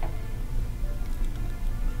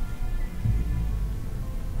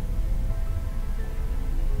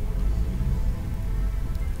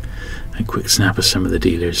 A quick snap of some of the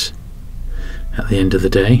dealers at the end of the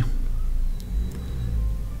day,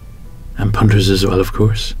 and punters as well, of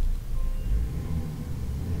course.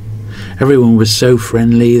 Everyone was so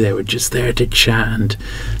friendly. They were just there to chat and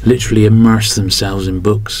literally immerse themselves in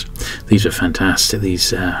books. These are fantastic.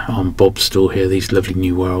 These on Bob's stall here, these lovely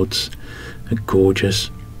New Worlds are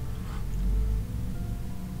gorgeous.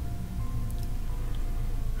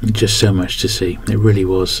 And just so much to see. It really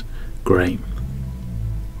was great.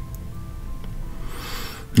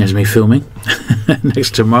 There's me filming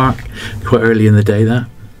next to Mark, quite early in the day that.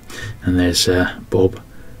 And there's Bob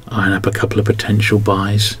eyeing up a couple of potential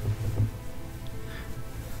buys.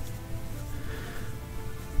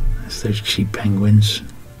 There's those cheap penguins.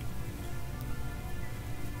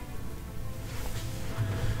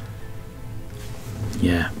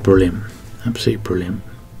 Yeah, brilliant. Absolutely brilliant.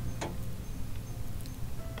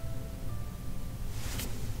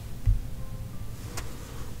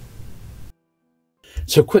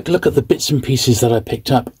 So a quick look at the bits and pieces that I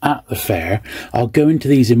picked up at the fair. I'll go into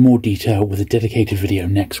these in more detail with a dedicated video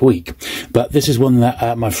next week. But this is one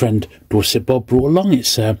that my friend Dorset Bob brought along.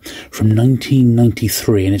 It's from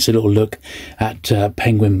 1993, and it's a little look at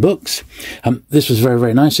Penguin books. This was very,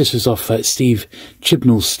 very nice. This was off Steve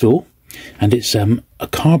Chibnall's stall, and it's a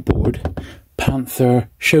cardboard Panther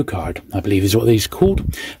show card, I believe is what these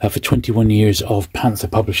called, for 21 years of Panther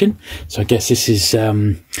publishing. So I guess this is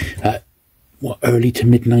what, early to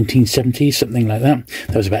mid 1970s, something like that.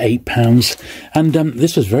 That was about £8, and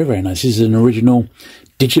this was very, very nice. This is an original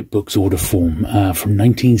Digit Books order form from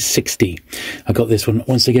 1960. I got this one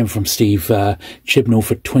once again from Steve Chibnall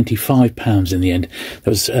for £25 in the end.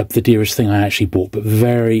 That was the dearest thing I actually bought, but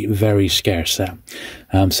very, very scarce that.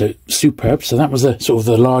 So superb. So that was the sort of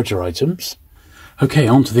the larger items. Okay,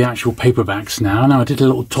 on to the actual paperbacks now. Now I did a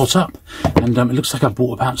little tot up, and it looks like I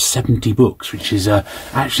bought about 70 books, which is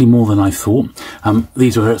actually more than I thought.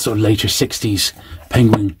 These were sort of later 60s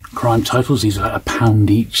Penguin crime titles. These are like £1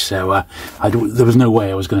 each, so there was no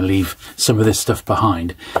way I was going to leave some of this stuff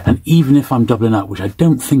behind. And even if I'm doubling up, which I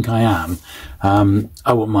don't think I am,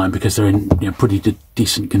 I won't mind because they're in pretty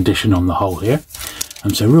decent condition on the whole here.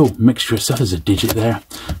 So real mixture of stuff. There's a digit there.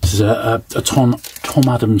 This is a Tom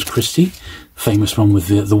Adams Christie, famous one with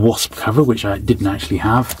the wasp cover, which I didn't actually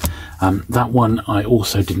have. That one I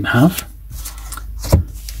also didn't have.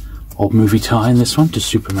 Old movie tie in this one to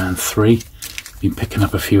Superman 3. Been picking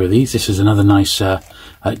up a few of these. This is another nice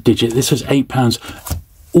digit. This was £8.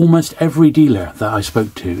 Almost every dealer that I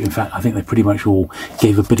spoke to, in fact, I think they pretty much all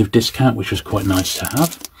gave a bit of discount, which was quite nice to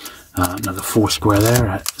have. Another 4 square there,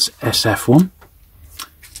 SF one.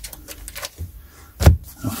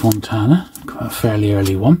 A Fontana, quite a fairly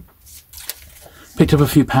early one. Picked up a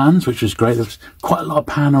few pans, which was great. There was quite a lot of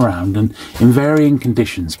pan around and in varying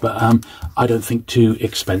conditions, but I don't think too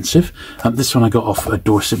expensive. This one I got off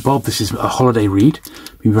Dorset Bob. This is a holiday read.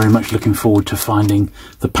 Been very much looking forward to finding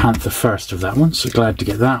the Panther first of that one, so glad to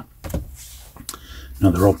get that.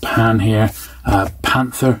 Another odd pan here.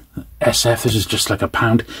 Panther SF. This is just like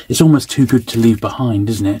 £1. It's almost too good to leave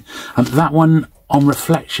behind, isn't it? That one, on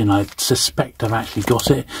reflection, I suspect I've actually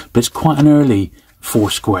got it, but it's quite an early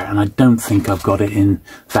 4 square, and I don't think I've got it in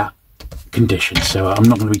that condition, so I'm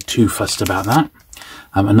not going to be too fussed about that.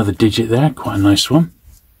 Another digit there, quite a nice one.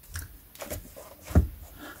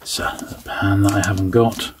 So a pan that I haven't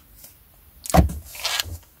got.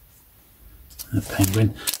 A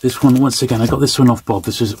penguin. This one, once again, I got this one off Bob.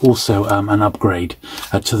 This is also an upgrade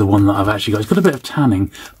to the one that I've actually got. It's got a bit of tanning,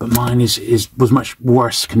 but mine was much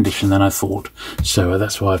worse condition than I thought, so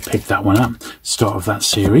that's why I picked that one up. Start of that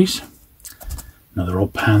series. Another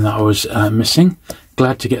odd pan that I was missing.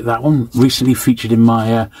 Glad to get that one. Recently featured in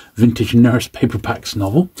my Vintage Nurse Paperbacks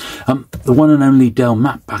novel. The one and only Dell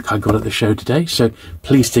map back I got at the show today, so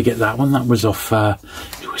pleased to get that one. That was off,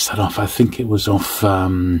 who was that off? I think it was off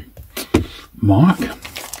Mark.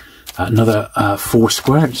 Another 4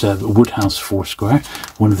 square. It's a Woodhouse 4 square.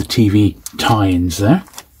 One of the TV tie-ins there.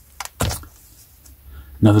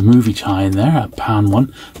 Another movie tie-in there, a pan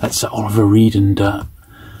one. That's Oliver Reed and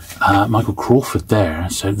Michael Crawford there.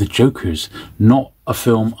 So The Joker's not a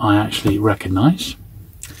film I actually recognise.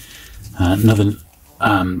 Another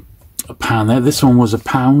a pan there. This one was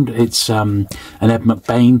 £1. It's an Ed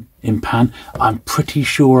McBain in pan. I'm pretty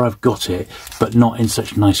sure I've got it, but not in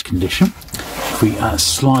such nice condition. If we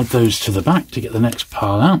slide those to the back to get the next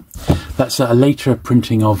pile out. That's a later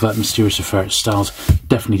printing of Mysterious Affair at Styles.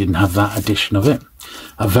 Definitely didn't have that edition of it.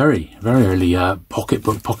 A very, very early pocket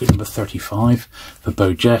book, pocket number 35 for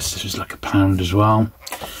Beau Jess. This was like £1 as well.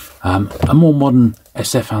 A more modern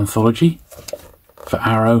SF anthology for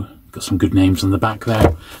Arrow. Got some good names on the back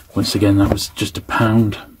there. Once again, that was just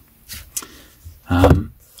 £1.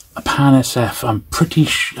 A pan SF, I'm pretty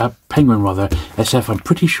Penguin rather, SF, I'm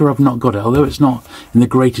pretty sure I've not got it, although it's not in the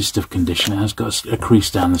greatest of condition. It has got a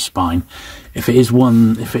crease down the spine. If it's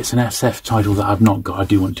an SF title that I've not got, I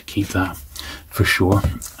do want to keep that for sure.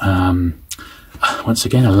 Once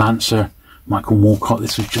again, a Lancer, Michael Moorcock.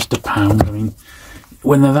 This was just £1. I mean,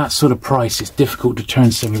 when they're that sort of price, it's difficult to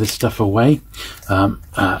turn some of this stuff away. A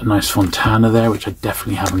nice Fontana there, which I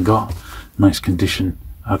definitely haven't got. Nice condition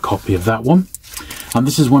copy of that one.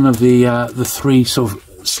 This is one of the 3 sort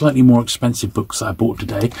of slightly more expensive books that I bought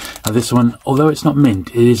today. This one, although it's not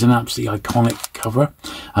mint, it is an absolutely iconic cover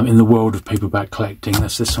in the world of paperback collecting.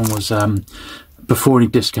 This one was, before any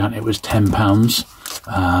discount, it was £10,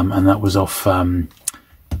 and that was off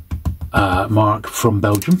Mark from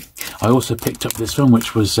Belgium. I also picked up this one,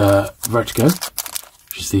 which was Vertigo,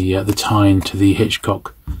 which is the tie-in to the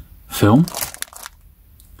Hitchcock film.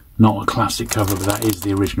 Not a classic cover, but that is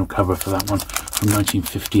the original cover for that one from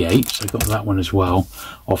 1958. So I got that one as well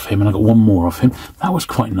off him, and I got one more off him. That was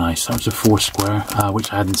quite nice. That was a 4 square,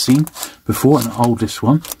 which I hadn't seen before, an oldest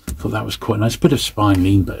one. Thought that was quite nice. Bit of spine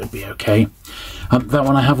lean, but it'd be okay. That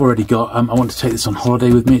one I have already got. I want to take this on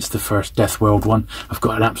holiday with me. It's the first Death World one. I've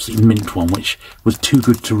got an absolutely mint one, which was too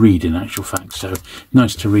good to read in actual fact. So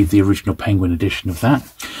nice to read the original Penguin edition of that.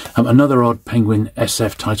 Another odd Penguin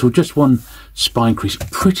SF title. Just one spine crease.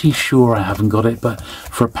 Pretty sure I haven't got it, but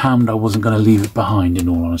for £1 I wasn't going to leave it behind, in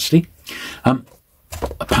all honesty. A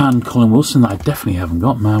pan Colin Wilson that I definitely haven't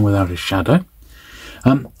got. Man Without a Shadow.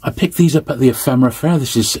 I picked these up at the Ephemera Fair.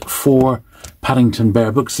 This is 4 Paddington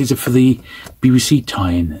Bear books. These are for the BBC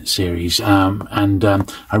tie-in series, and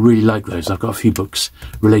I really like those. I've got a few books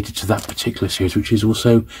related to that particular series, which is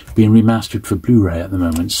also being remastered for Blu-ray at the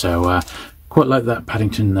moment, so Quite like that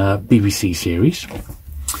Paddington BBC series.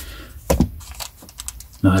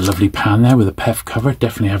 Another lovely pan there with a PEF cover.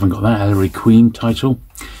 Definitely haven't got that. Ellery Queen title.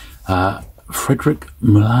 Frederick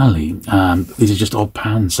Mullally. These are just odd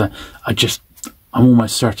pans. I'm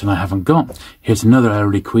almost certain I haven't got. Here's another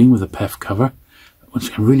Ellery Queen with a PEF cover. Once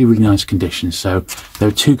again, really, really nice condition. So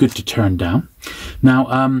they're too good to turn down.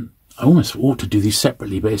 Now, I almost ought to do these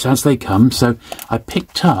separately, but it's as they come. So I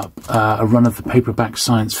picked up a run of the paperback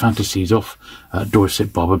science fantasies off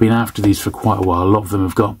Dorset Bob. I've been after these for quite a while. A lot of them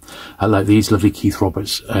have got like these lovely Keith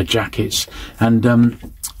Roberts jackets. And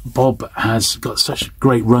Bob has got such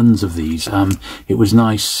great runs of these. It was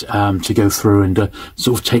nice to go through and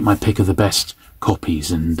sort of take my pick of the best copies.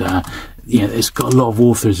 And yeah, it's got a lot of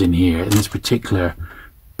authors in here in this particular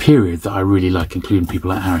period that I really like, including people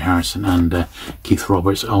like Harry Harrison and Keith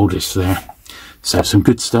Roberts, oldest there. So some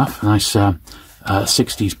good stuff. Nice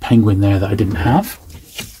 60s penguin there that I didn't have.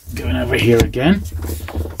 Going over here again.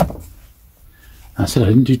 I said I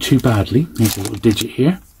didn't do too badly. Here's a little digit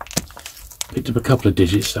here. Picked up a couple of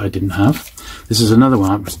digits that I didn't have. This is another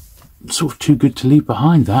one. Sort of too good to leave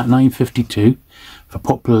behind. That 1952 for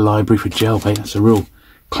Popular Library for Jailbait. That's a real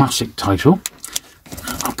classic title.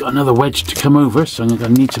 I've got another wedge to come over, so I'm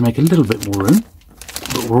going to need to make a little bit more room,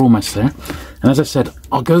 but we're almost there. And as I said,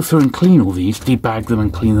 I'll go through and clean all these, debag them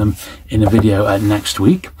and clean them in a video next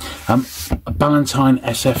week. A Ballantine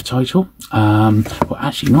SF title, well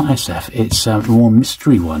actually not SF, it's a more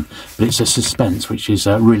mystery one, but it's a suspense, which is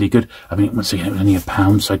really good. I mean, once again, it was only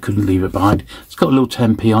 £1, so I couldn't leave it behind. It's got a little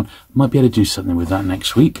 10p on, might be able to do something with that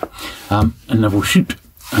next week. And Neville Shoot,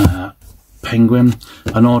 Penguin,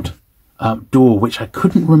 an odd door, which I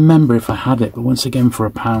couldn't remember if I had it, but once again for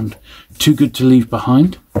 £1, too good to leave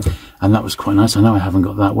behind. And that was quite nice. I know I haven't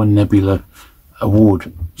got that one. Nebula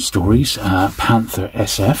Award Stories, Panther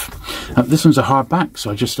SF. This one's a hardback,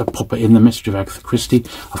 so I just pop it in the Mystery of Agatha Christie.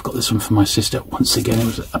 I've got this one for my sister. Once again, it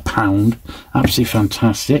was £1. Absolutely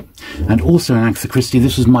fantastic. And also in Agatha Christie,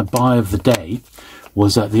 this was my buy of the day,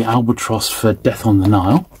 was the Albatross for Death on the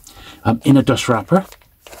Nile, in a dust wrapper.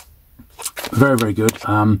 Very, very good.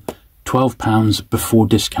 £12 before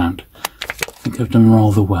discount. I think I've done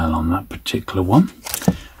rather well on that particular one.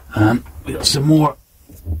 We've got some more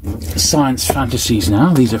science fantasies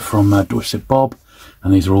now. These are from Dorset Bob,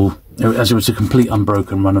 and these are all, as it was a complete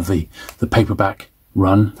unbroken run of the paperback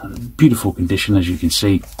run. Beautiful condition, as you can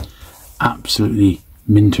see. Absolutely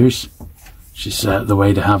minters, which is the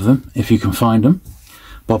way to have them if you can find them.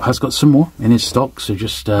 Bob has got some more in his stock, so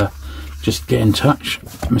just get in touch.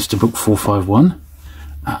 Mr. Book 451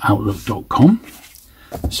 at outlook.com.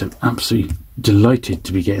 So absolutely delighted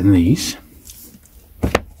to be getting these.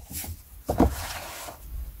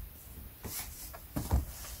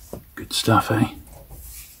 Good stuff, eh?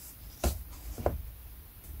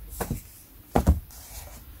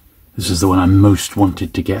 This is the one I most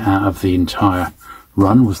wanted to get out of the entire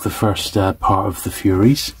run, was the first part of The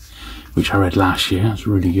Furies, which I read last year. It's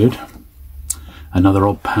really good. Another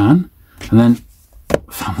odd pan. And then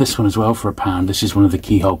found this one as well for £1. This is one of the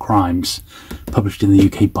Keyhole Crimes, published in the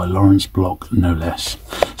UK by Lawrence Block, no less.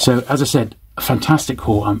 So, as I said, a fantastic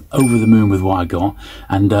haul. I'm over the moon with what I got,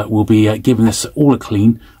 and we'll be giving this all a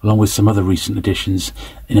clean, along with some other recent additions,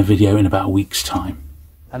 in a video in about a week's time.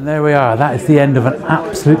 And there we are. That is the end of an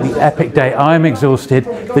absolutely epic day. I'm exhausted.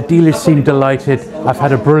 The dealers seem delighted. I've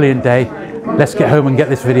had a brilliant day. Let's get home and get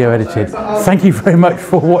this video edited. Thank you very much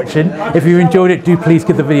for watching. If you enjoyed it, do please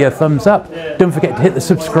give the video a thumbs up. Don't forget to hit the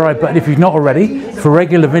subscribe button if you've not already for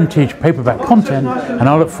regular vintage paperback content, and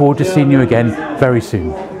I look forward to seeing you again very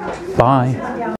soon. Bye.